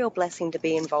real blessing to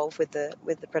be involved with the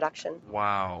production.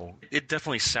 Wow. It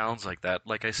definitely sounds like that.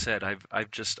 Like I said,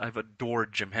 I've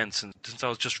adored Jim Henson since I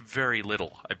was just very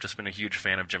little. I've just been a huge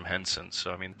fan of Jim Henson.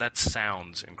 So, that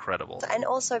sounds incredible. And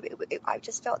also, I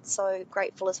just felt so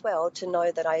grateful as well to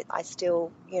know that I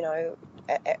still,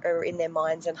 are in their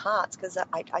minds and hearts, because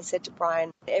I said to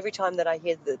Brian, every time that I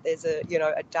hear that there's a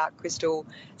Dark Crystal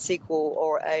sequel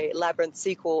or a Labyrinth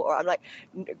sequel, or I'm like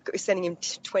sending him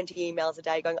 20 emails a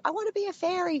day going, I want to be a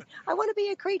fairy, I want to be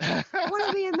a creature, I want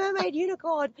to be a mermaid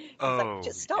unicorn. Like,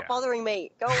 just stop bothering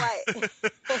me, go away.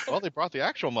 Well, they brought the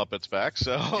actual Muppets back,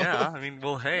 so yeah,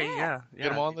 well, hey, yeah. Get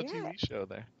them on the TV show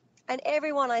there. And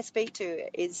everyone I speak to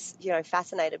is,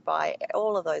 fascinated by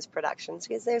all of those productions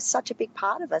because they're such a big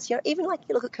part of us. Even like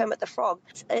you look at Kermit the Frog,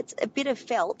 it's a bit of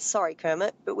felt, sorry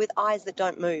Kermit, but with eyes that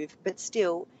don't move. But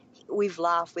still, we've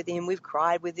laughed with him, we've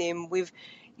cried with him,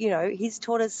 he's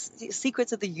taught us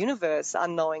secrets of the universe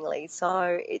unknowingly.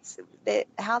 So it's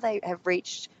how they have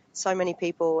reached so many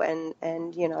people and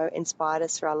inspired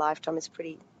us through our lifetime is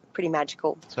pretty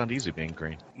magical. Sounds easy being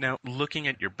green. Now, looking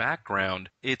at your background,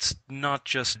 it's not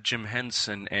just Jim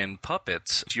Henson and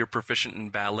puppets. You're proficient in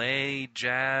ballet,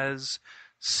 jazz,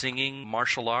 singing,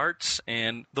 martial arts,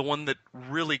 and the one that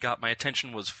really got my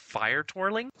attention was fire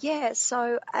twirling. Yeah,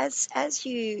 so as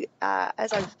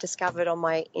I've discovered on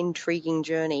my intriguing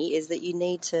journey, is that you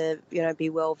need to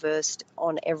be well versed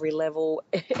on every level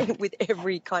with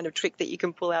every kind of trick that you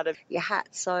can pull out of your hat.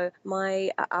 So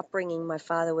my upbringing, my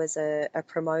father was a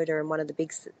promoter, and one of the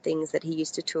big things that he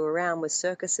used to tour around was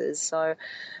circuses. So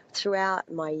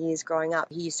throughout my years growing up,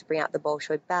 he used to bring out the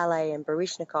Bolshoi Ballet and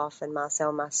Baryshnikov and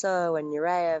Marcel Marceau and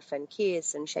Nureyev and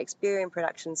Kiss and Shakespearean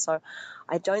productions. So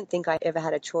I don't think I ever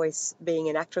had a choice being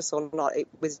an actress or not. It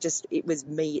was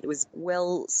me. It was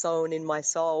well sown in my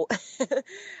soul.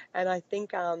 And I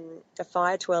think the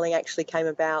fire twirling actually came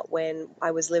about when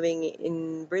I was living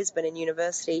in Brisbane in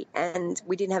university, and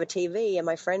we didn't have a TV, and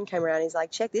my friend came around, he's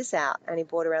like, check this out, and he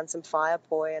brought around some fire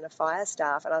poi and a fire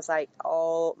staff, and I was like,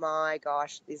 oh my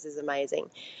gosh, this is amazing.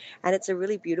 And it's a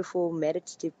really beautiful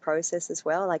meditative process as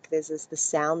well. Like there's the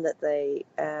sound that the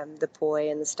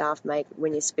poi and the staff make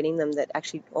when you're spinning them that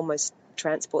actually almost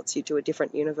transports you to a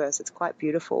different universe. It's quite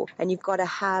beautiful. And you've got to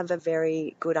have a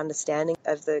very good understanding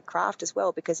of the craft as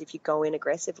well, because if you go in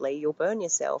aggressively, you'll burn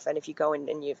yourself. And if you go in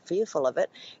and you're fearful of it,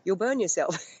 you'll burn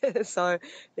yourself. So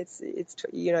it's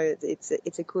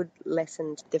a good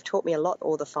lesson. They've taught me a lot,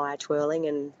 all the fire twirling,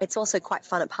 and it's also quite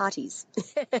fun at parties.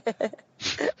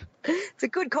 It's a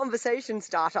good conversation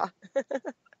starter.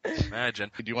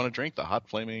 Imagine. Do you want to drink the hot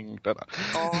flaming?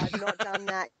 Oh, I've not done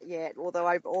that yet, although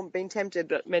I've been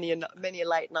tempted at many a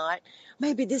late night.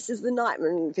 Maybe this is the night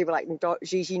when people are like,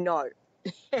 Gigi, no.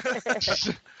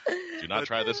 Do not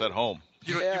try this at home.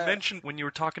 You mentioned when you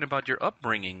were talking about your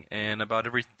upbringing and about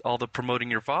all the promoting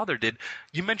your father did,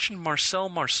 you mentioned Marcel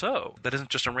Marceau. That isn't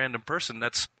just a random person.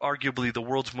 That's arguably the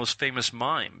world's most famous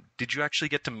mime. Did you actually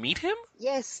get to meet him?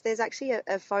 Yes, there's actually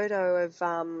a photo of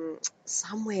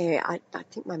somewhere. I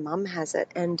think my mum has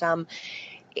it. And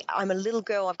I'm a little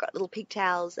girl. I've got little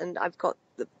pigtails and I've got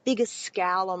the biggest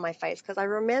scowl on my face because I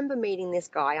remember meeting this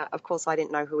guy. Of course, I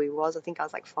didn't know who he was. I think I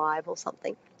was like 5 or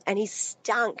something. And he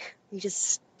stunk. He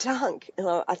just stunk.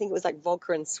 I think it was like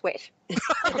vodka and sweat.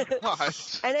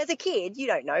 And as a kid, you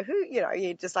don't know who,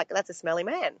 you're just like, that's a smelly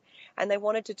man. And they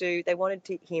wanted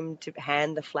him to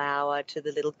hand the flower to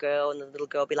the little girl, and the little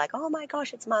girl be like, oh my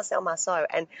gosh, it's Marcel Marceau.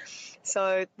 And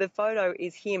so the photo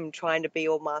is him trying to be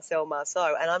all Marcel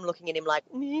Marceau, and I'm looking at him like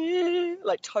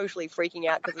totally freaking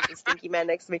out because there's a stinky man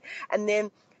next to me. And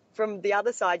then from the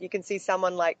other side, you can see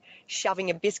someone like shoving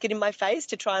a biscuit in my face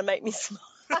to try and make me smile.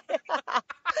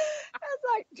 It's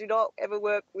like, do not ever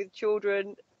work with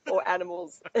children or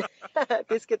animals.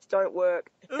 Biscuits don't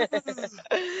work.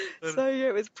 So yeah,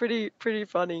 it was pretty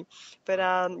funny. But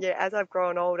as I've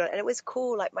grown older, and it was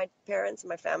cool, like my parents and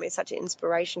my family are such an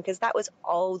inspiration because that was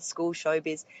old school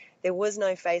showbiz. There was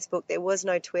no Facebook, there was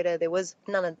no Twitter, there was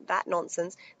none of that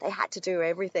nonsense. They had to do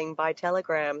everything by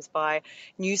telegrams, by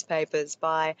newspapers,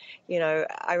 by,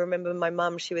 I remember my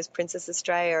mum, she was Princess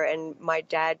Australia, and my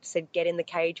dad said, get in the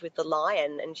cage with the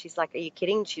lion. And she's like, are you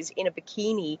kidding? She's in a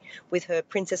bikini with her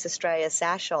Princess Australia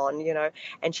sash on,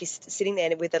 and she's sitting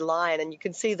there with the lion, and you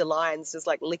can see the lion's just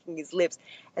like licking his lips.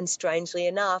 And strangely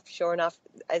enough, sure enough,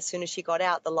 as soon as she got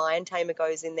out, the lion tamer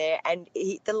goes in there, and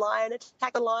the lion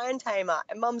attacked the lion tamer.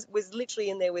 And Mum was literally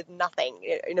in there with nothing,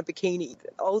 in a bikini.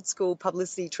 Old school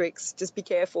publicity tricks. Just be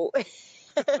careful.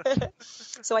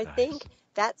 So I think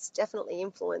that's definitely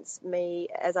influenced me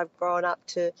as I've grown up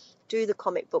to do the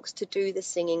comic books, to do the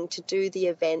singing, to do the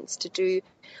events,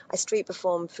 I street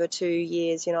performed for 2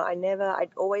 years. I'd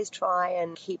always try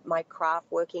and keep my craft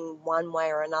working one way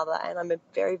or another. And I'm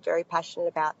very, very passionate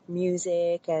about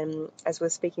music. And as we were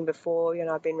speaking before,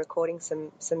 I've been recording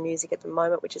some music at the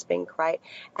moment, which has been great.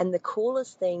 And the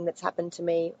coolest thing that's happened to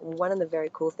me, one of the very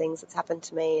cool things that's happened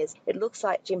to me is it looks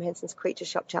like Jim Henson's Creature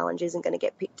Shop Challenge isn't going to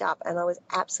get picked up. And I was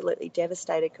absolutely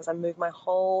devastated because I moved my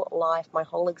whole life, my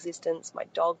whole existence, my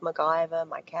dog, MacGyver,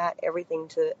 my cat, everything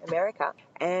to America.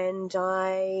 And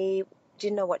I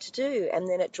didn't know what to do. And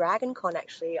then at DragonCon,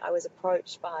 actually, I was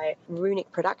approached by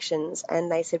Runic Productions,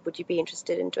 and they said, would you be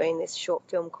interested in doing this short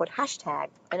film called Hashtag?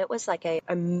 And it was like an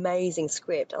amazing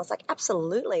script. I was like,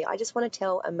 absolutely. I just want to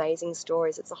tell amazing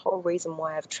stories. It's the whole reason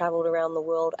why I've traveled around the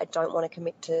world. I don't want to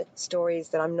commit to stories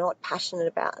that I'm not passionate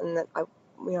about, and that I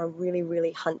really,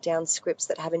 really hunt down scripts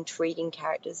that have intriguing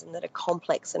characters and that are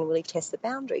complex and really test the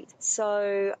boundaries.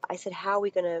 So I said, how are we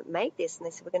going to make this? And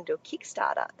they said, we're going to do a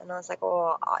Kickstarter. And I was like,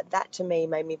 that to me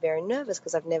made me very nervous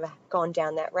because I've never gone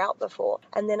down that route before.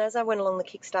 And then as I went along the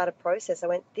Kickstarter process, I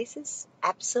went, this is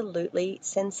absolutely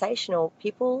sensational.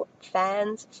 People,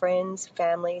 fans, friends,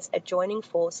 families are joining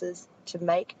forces to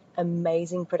make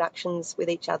amazing productions with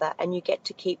each other, and you get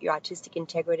to keep your artistic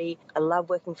integrity. I love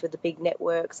working for the big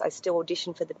networks. I still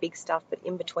audition for the big stuff, but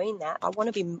in between that, I want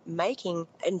to be making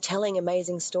and telling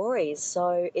amazing stories.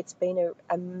 So it's been an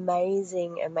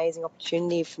amazing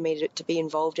opportunity for me to be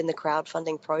involved in the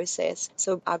crowdfunding process.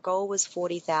 So our goal was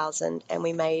 40,000 and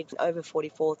we made over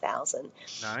 44,000.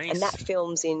 Nice. And that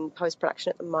film's in post-production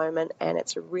at the moment, and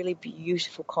it's a really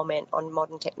beautiful comment on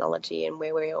modern technology and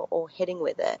where we're all heading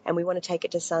with it. And we want to take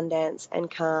it to Sundance and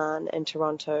Cannes and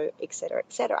Toronto, etc.,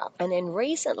 etc. And then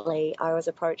recently I was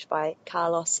approached by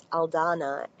Carlos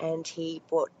Aldana, and he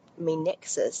brought me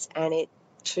Nexus, and it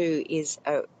too is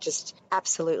a just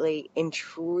absolutely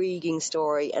intriguing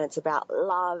story, and it's about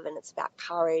love, and it's about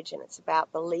courage, and it's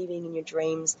about believing in your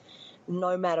dreams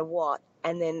no matter what.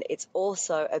 And then it's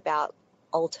also about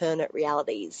alternate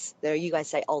realities. No, you guys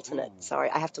say alternate. Ooh. Sorry,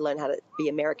 I have to learn how to be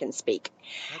American speak.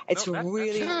 It's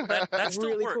really that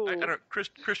still really works. cool. I don't,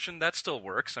 Christian, that still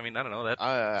works. I mean, I don't know that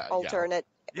alternate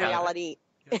reality.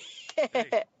 Yeah.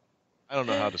 I don't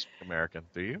know how to speak American.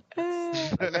 Do you?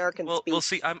 American speak. Well,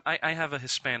 see, I have a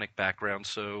Hispanic background,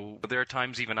 so there are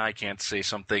times even I can't say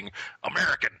something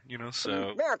American.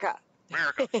 So America.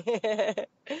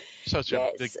 Such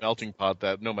a big melting pot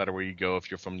that no matter where you go, if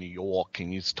you're from New York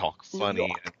and you talk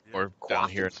funny, or down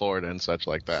here in Florida and such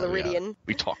like that, Floridian.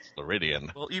 We talk Floridian.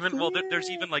 There's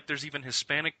even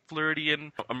Hispanic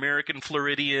Floridian, American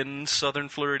Floridian, Southern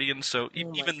Floridian. So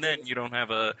even then, you don't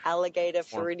have a alligator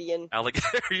Floridian.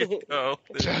 Alligator, there you go.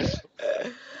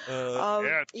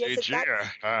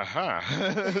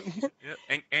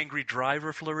 Angry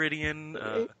driver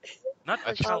Floridian. Not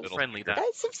child-friendly, that.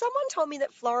 Someone told me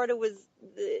that Florida was,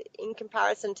 in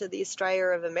comparison to the Australia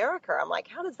of America. I'm like,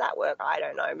 how does that work? I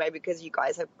don't know. Maybe because you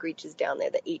guys have creatures down there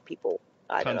that eat people.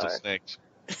 I don't know. Tons of snakes.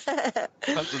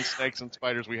 Tons of snakes and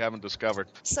spiders we haven't discovered.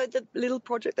 So the little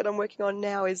project that I'm working on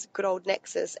now is good old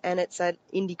Nexus, and it's an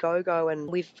Indiegogo, and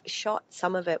we've shot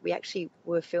some of it. We actually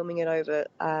were filming it over,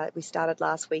 we started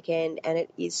last weekend, and it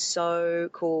is so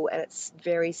cool, and it's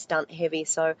very stunt heavy.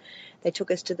 So they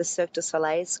took us to the Cirque du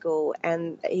Soleil school,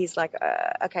 and he's like,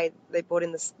 okay, they brought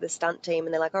in the stunt team,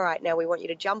 and they're like, all right, now we want you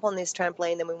to jump on this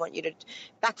trampoline, then we want you to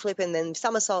backflip and then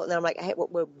somersault. And then I'm like, hey,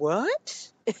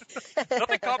 what?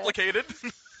 Nothing complicated.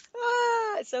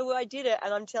 So I did it,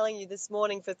 and I'm telling you, this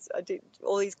morning I did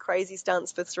all these crazy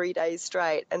stunts for 3 days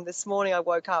straight, and this morning I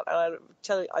woke up and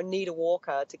I need a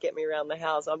walker to get me around the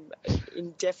house. I'm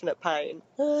in definite pain.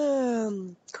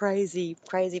 Crazy.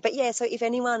 But yeah, so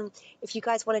if you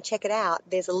guys want to check it out,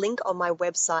 there's a link on my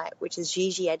website, which is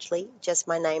gigi-edgely,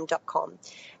 justmyname.com.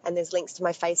 And there's links to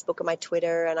my Facebook and my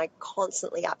Twitter, and I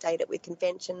constantly update it with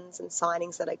conventions and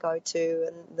signings that I go to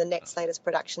and the next latest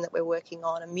production that we're working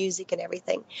on and music and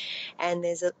everything. And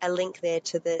there's a link there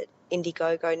to the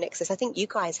Indiegogo Nexus. I think you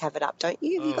guys have it up, don't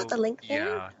you? Have you got the link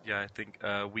there? Yeah. I think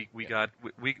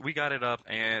we got it up,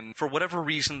 and for whatever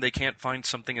reason they can't find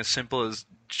something as simple as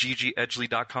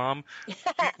gigi-edgely.com.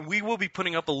 we will be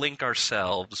putting up a link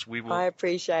ourselves. I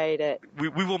appreciate it. We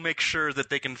will make sure that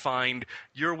they can find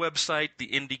your website, the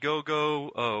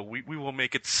Indiegogo. We will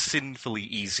make it sinfully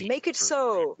easy. Make it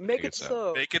so.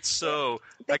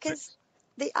 Because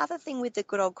the other thing with the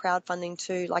good old crowdfunding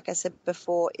too, like I said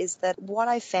before, is that what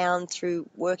I found through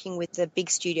working with the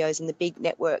big studios and the big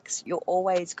networks, you're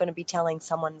always going to be telling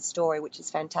someone's story, which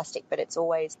is fantastic, but it's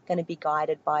always going to be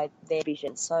guided by their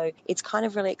vision. So it's kind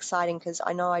of really exciting because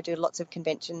I know I do lots of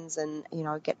conventions and,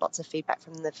 get lots of feedback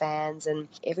from the fans, and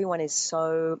everyone is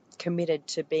so committed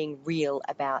to being real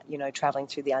about, traveling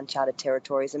through the uncharted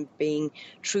territories and being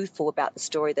truthful about the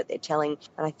story that they're telling.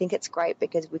 And I think it's great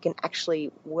because we can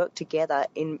actually work together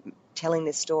in telling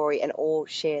this story and all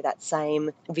share that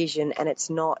same vision, and it's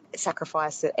not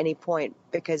sacrificed at any point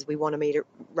because we want to meet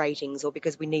ratings or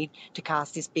because we need to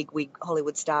cast this big wig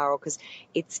Hollywood star, or because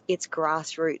it's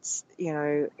grassroots,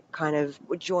 kind of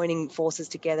joining forces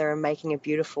together and making a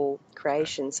beautiful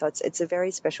creation. So it's a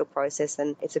very special process,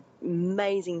 and it's an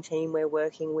amazing team we're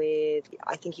working with.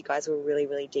 I think you guys will really,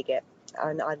 really dig it.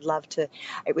 And I'd love to.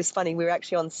 It was funny. We were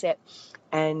actually on set,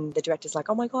 and the director's like,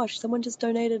 "Oh my gosh, someone just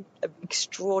donated an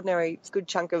extraordinary good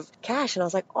chunk of cash." And I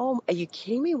was like, "Oh, are you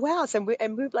kidding me? Wow!" So we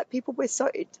like people were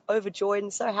so overjoyed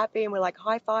and so happy, and we're like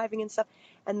high-fiving and stuff.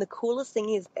 And the coolest thing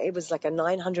is, it was like a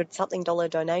 $900-something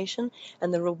donation,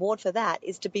 and the reward for that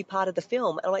is to be part of the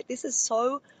film. And I'm like, this is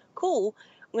so cool.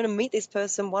 I'm going to meet this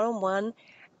person one-on-one,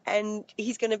 and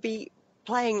he's going to be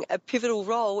playing a pivotal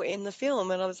role in the film.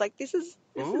 And I was like, this is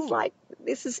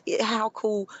how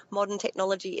cool modern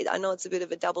technology is. I know it's a bit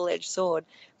of a double-edged sword,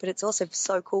 but it's also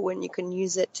so cool when you can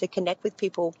use it to connect with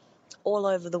people all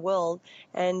over the world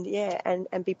and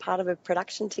be part of a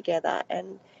production together.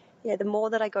 And the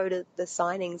more that I go to the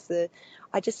signings,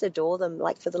 I just adore them.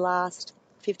 Like for the last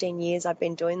 15 years I've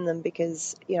been doing them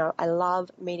because, I love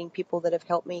meeting people that have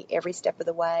helped me every step of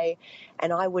the way,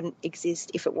 and I wouldn't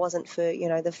exist if it wasn't for,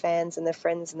 the fans and the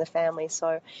friends and the family.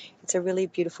 So it's a really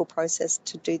beautiful process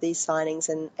to do these signings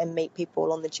and meet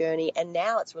people on the journey. And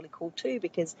now it's really cool too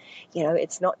because,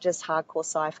 it's not just hardcore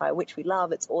sci-fi, which we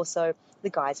love. It's also the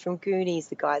guys from Goonies,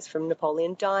 the guys from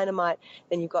Napoleon Dynamite.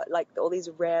 Then you've got like all these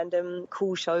random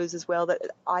cool shows as well that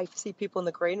I see people in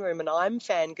the green room and I'm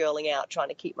fangirling out trying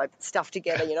to keep my stuff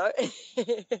together,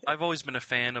 I've always been a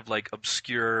fan of like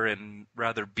obscure and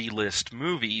rather B-list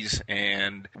movies,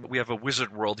 and we have a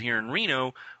Wizard World here in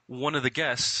Reno. One of the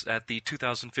guests at the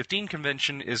 2015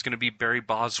 convention is going to be Barry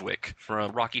Boswick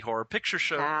from Rocky Horror Picture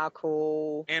Show. How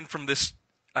cool. And from this,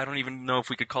 I don't even know if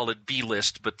we could call it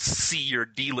B-list, but C or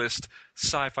D-list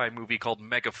sci-fi movie called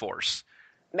Megaforce.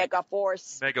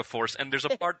 And there's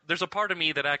a part of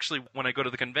me that actually, when I go to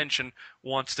the convention,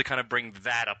 wants to kind of bring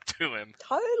that up to him.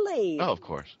 Totally. Oh, of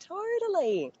course.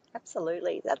 Totally.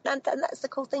 Absolutely. And that's the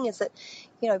cool thing is that,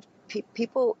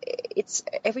 people, it's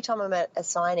every time I'm at a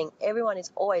signing, everyone is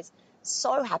always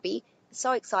so happy,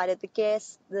 so excited, the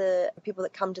guests, the people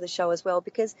that come to the show as well,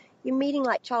 because you're meeting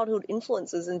like childhood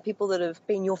influences and people that have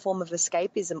been your form of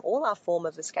escapism, all our form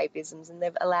of escapisms, and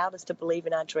they've allowed us to believe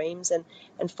in our dreams and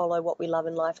follow what we love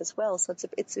in life as well. So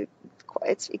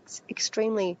it's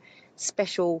extremely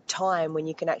special time when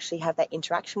you can actually have that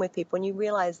interaction with people and you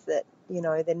realize that,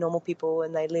 they're normal people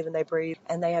and they live and they breathe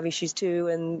and they have issues too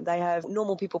and they have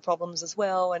normal people problems as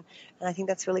well. And I think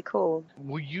that's really cool.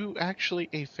 Were you actually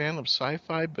a fan of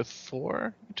sci-fi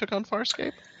before you took on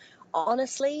Farscape?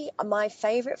 Honestly, my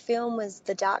favorite film was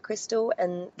The Dark Crystal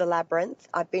and The Labyrinth.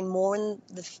 I've been more in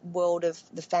the world of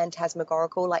the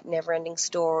phantasmagorical, like Neverending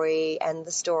Story and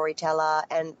The Storyteller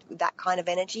and that kind of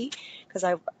energy, because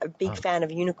I'm a big fan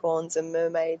of unicorns and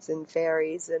mermaids and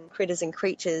fairies and critters and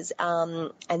creatures.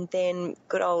 And then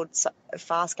good old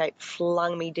Farscape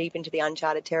flung me deep into the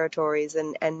uncharted territories,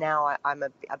 and now I'm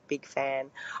a big fan.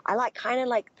 I like kind of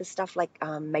like the stuff like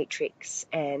Matrix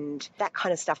and that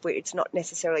kind of stuff where it's not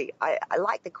necessarily, I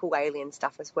like the cool alien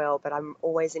stuff as well, but I'm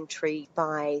always intrigued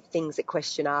by things that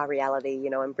question our reality, you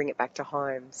know, and bring it back to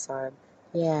home. So,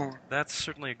 yeah. That's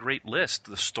certainly a great list.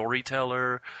 The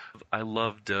Storyteller. I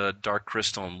loved Dark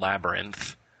Crystal and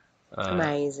Labyrinth.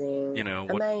 Amazing. You know,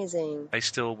 amazing. I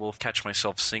still will catch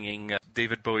myself singing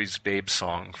David Bowie's Babe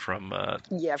song from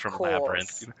course.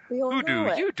 Labyrinth. Who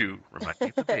do you do? Remind me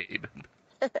of the Babe.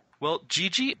 Well,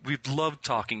 Gigi, we've loved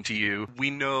talking to you. We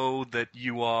know that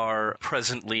you are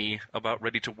presently about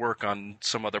ready to work on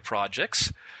some other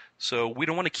projects. So we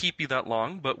don't want to keep you that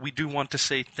long, but we do want to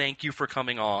say thank you for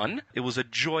coming on. It was a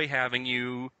joy having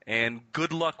you, and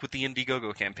good luck with the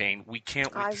Indiegogo campaign. We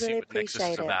can't wait to see what Nexus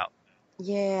is about.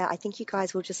 Yeah, I think you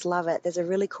guys will just love it. There's a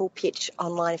really cool pitch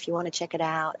online if you want to check it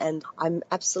out. And I'm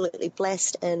absolutely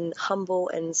blessed and humble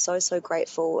and so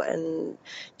grateful and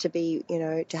to be, you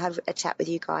know, to have a chat with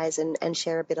you guys and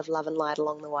share a bit of love and light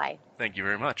along the way. Thank you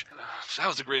very much. That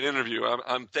was a great interview.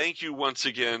 Thank you once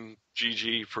again,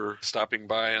 Gigi, for stopping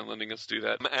by and letting us do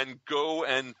that. And go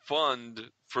and fund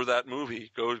for that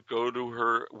movie. Go to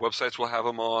her websites. We'll have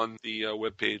them on the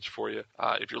webpage for you.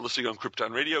 If you're listening on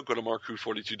Krypton Radio, go to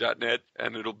markwho42.net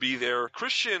and it'll be there.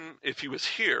 Christian, if he was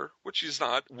here, which he's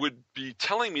not, would be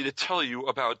telling me to tell you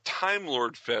about Time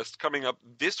Lord Fest coming up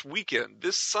this weekend,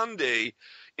 this Sunday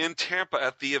in Tampa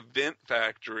at the Event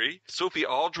Factory. Sophie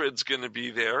Aldred's going to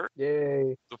be there.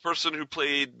 Yay. The person who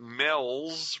played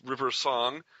Mel's River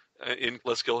Song in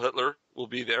Let's Kill Hitler will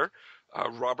be there.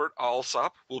 Robert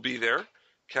Alsop will be there.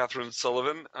 Catherine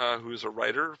Sullivan, who's a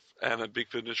writer and a Big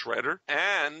Finish writer,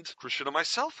 and Christian and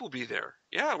myself will be there.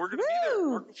 Yeah, we're going to be there.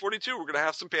 Mark 42. We're going to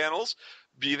have some panels.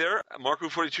 Be there. Mark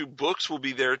 42 Books will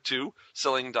be there too,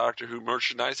 selling Doctor Who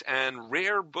merchandise and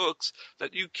rare books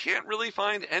that you can't really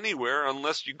find anywhere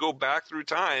unless you go back through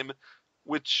time,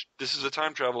 which this is a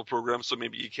time travel program, so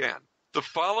maybe you can. The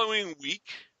following week,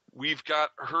 we've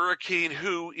got Hurricane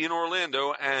Who in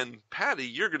Orlando, and Patty,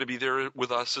 you're going to be there with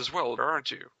us as well,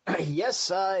 aren't you? Yes,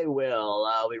 I will.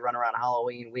 I'll be running around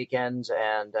Halloween weekend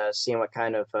and seeing what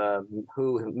kind of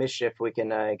Who mischief we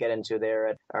can get into there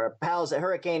at our pals at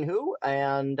Hurricane Who,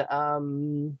 and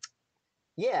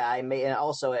yeah, I may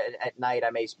also at night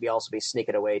I may also be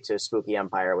sneaking away to Spooky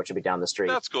Empire, which will be down the street.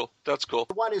 That's cool.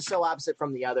 One is so opposite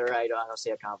from the other, I don't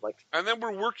see a conflict. And then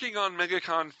we're working on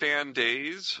MegaCon Fan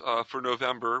Days for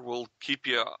November. We'll keep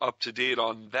you up to date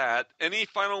on that. Any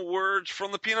final words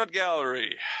from the Peanut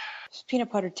Gallery? This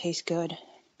peanut butter tastes good.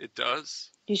 It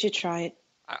does? You should try it.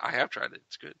 I have tried it.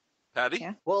 It's good. Patty?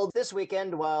 Yeah. Well, this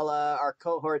weekend, while our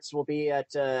cohorts will be at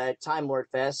Time Lord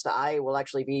Fest, I will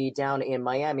actually be down in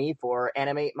Miami for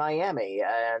Animate Miami,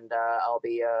 and I'll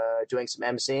be doing some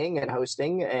emceeing and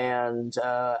hosting, and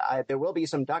there will be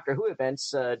some Doctor Who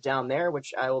events down there,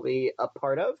 which I will be a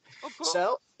part of. Oh, cool.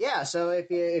 So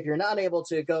if you're not able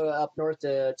to go up north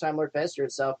to Time Lord Fest or in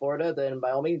South Florida, then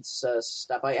by all means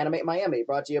stop by Animate Miami,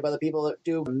 brought to you by the people that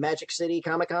do Magic City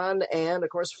Comic Con and of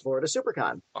course Florida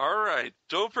SuperCon. All right,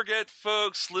 don't forget,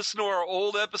 folks, listen to our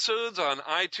old episodes on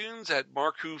iTunes at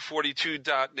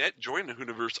markwho42.net. Join the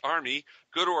Whoniverse Army.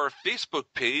 Go to our Facebook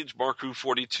page,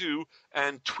 markwho42,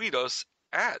 and tweet us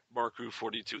at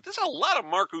markwho42. There's a lot of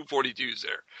markwho42s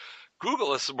there.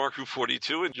 Google us at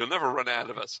markwho42 and you'll never run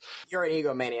out of us. You're an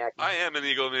egomaniac. I am an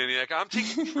egomaniac. I'm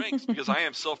taking drinks because I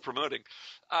am self-promoting.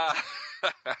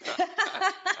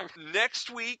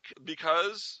 Next week,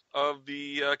 because of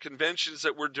the conventions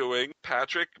that we're doing,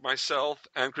 Patrick, myself,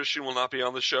 and Christian will not be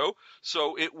on the show.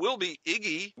 So it will be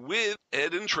Iggy with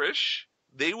Ed and Trish.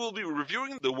 They will be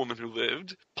reviewing The Woman Who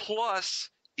Lived. Plus,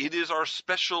 it is our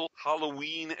special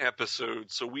Halloween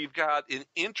episode. So we've got an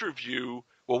interview.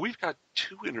 Well, we've got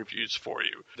 2 interviews for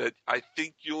you that I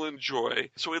think you'll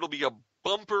enjoy. So it'll be a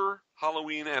bumper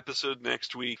Halloween episode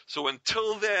next week. So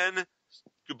until then,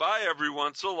 goodbye,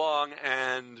 everyone. So long,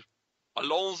 and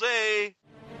allons-y.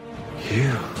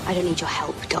 You. I don't need your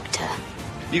help, Doctor.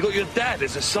 You got your dad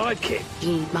as a sidekick.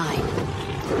 You need mine.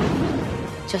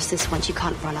 Just this once, you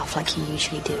can't run off like you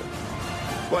usually do.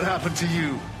 What happened to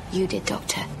you? You did,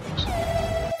 Doctor.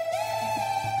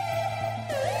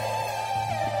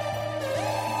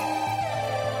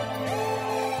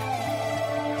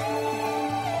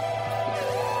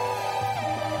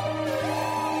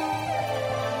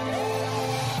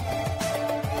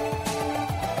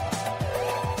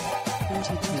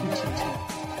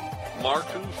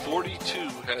 42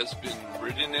 has been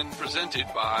written and presented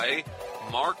by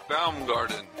Mark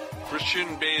Baumgarten,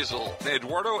 Christian Basil,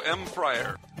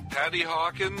 Eduardo-m-Freyre,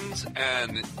 Patty-Hawkins,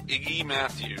 and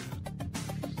Iggy-Mathews.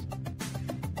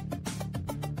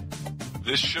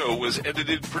 This show was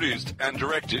edited, produced, and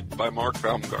directed by Mark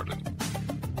Baumgarten.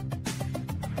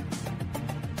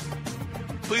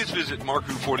 Please visit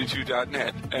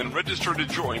markwho42.net and register to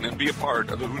join and be a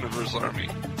part of the Hooniverse Army.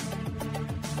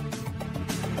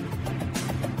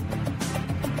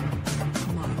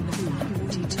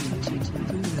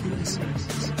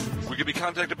 We can be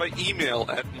contacted by email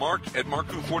at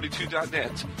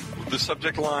mark@markwho42.net with the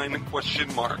subject line ?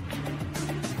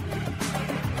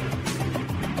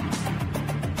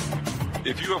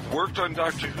 If you have worked on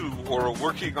Doctor Who or are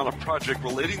working on a project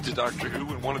relating to Doctor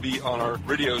Who and want to be on our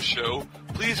radio show,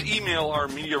 please email our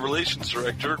media relations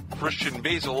director, Christian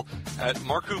Basil, at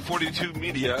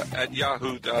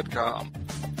markwho42media@yahoo.com.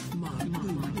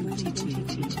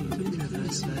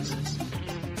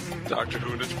 Doctor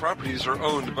Who and its properties are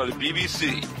owned by the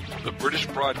BBC, the British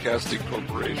Broadcasting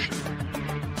Corporation.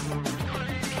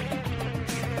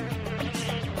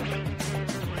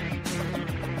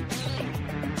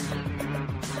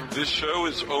 This show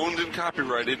is owned and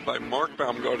copyrighted by Mark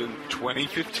Baumgarten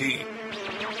 2015.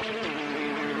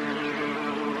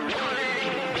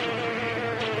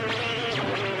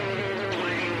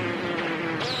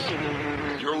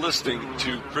 You're listening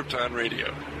to Krypton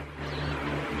Radio.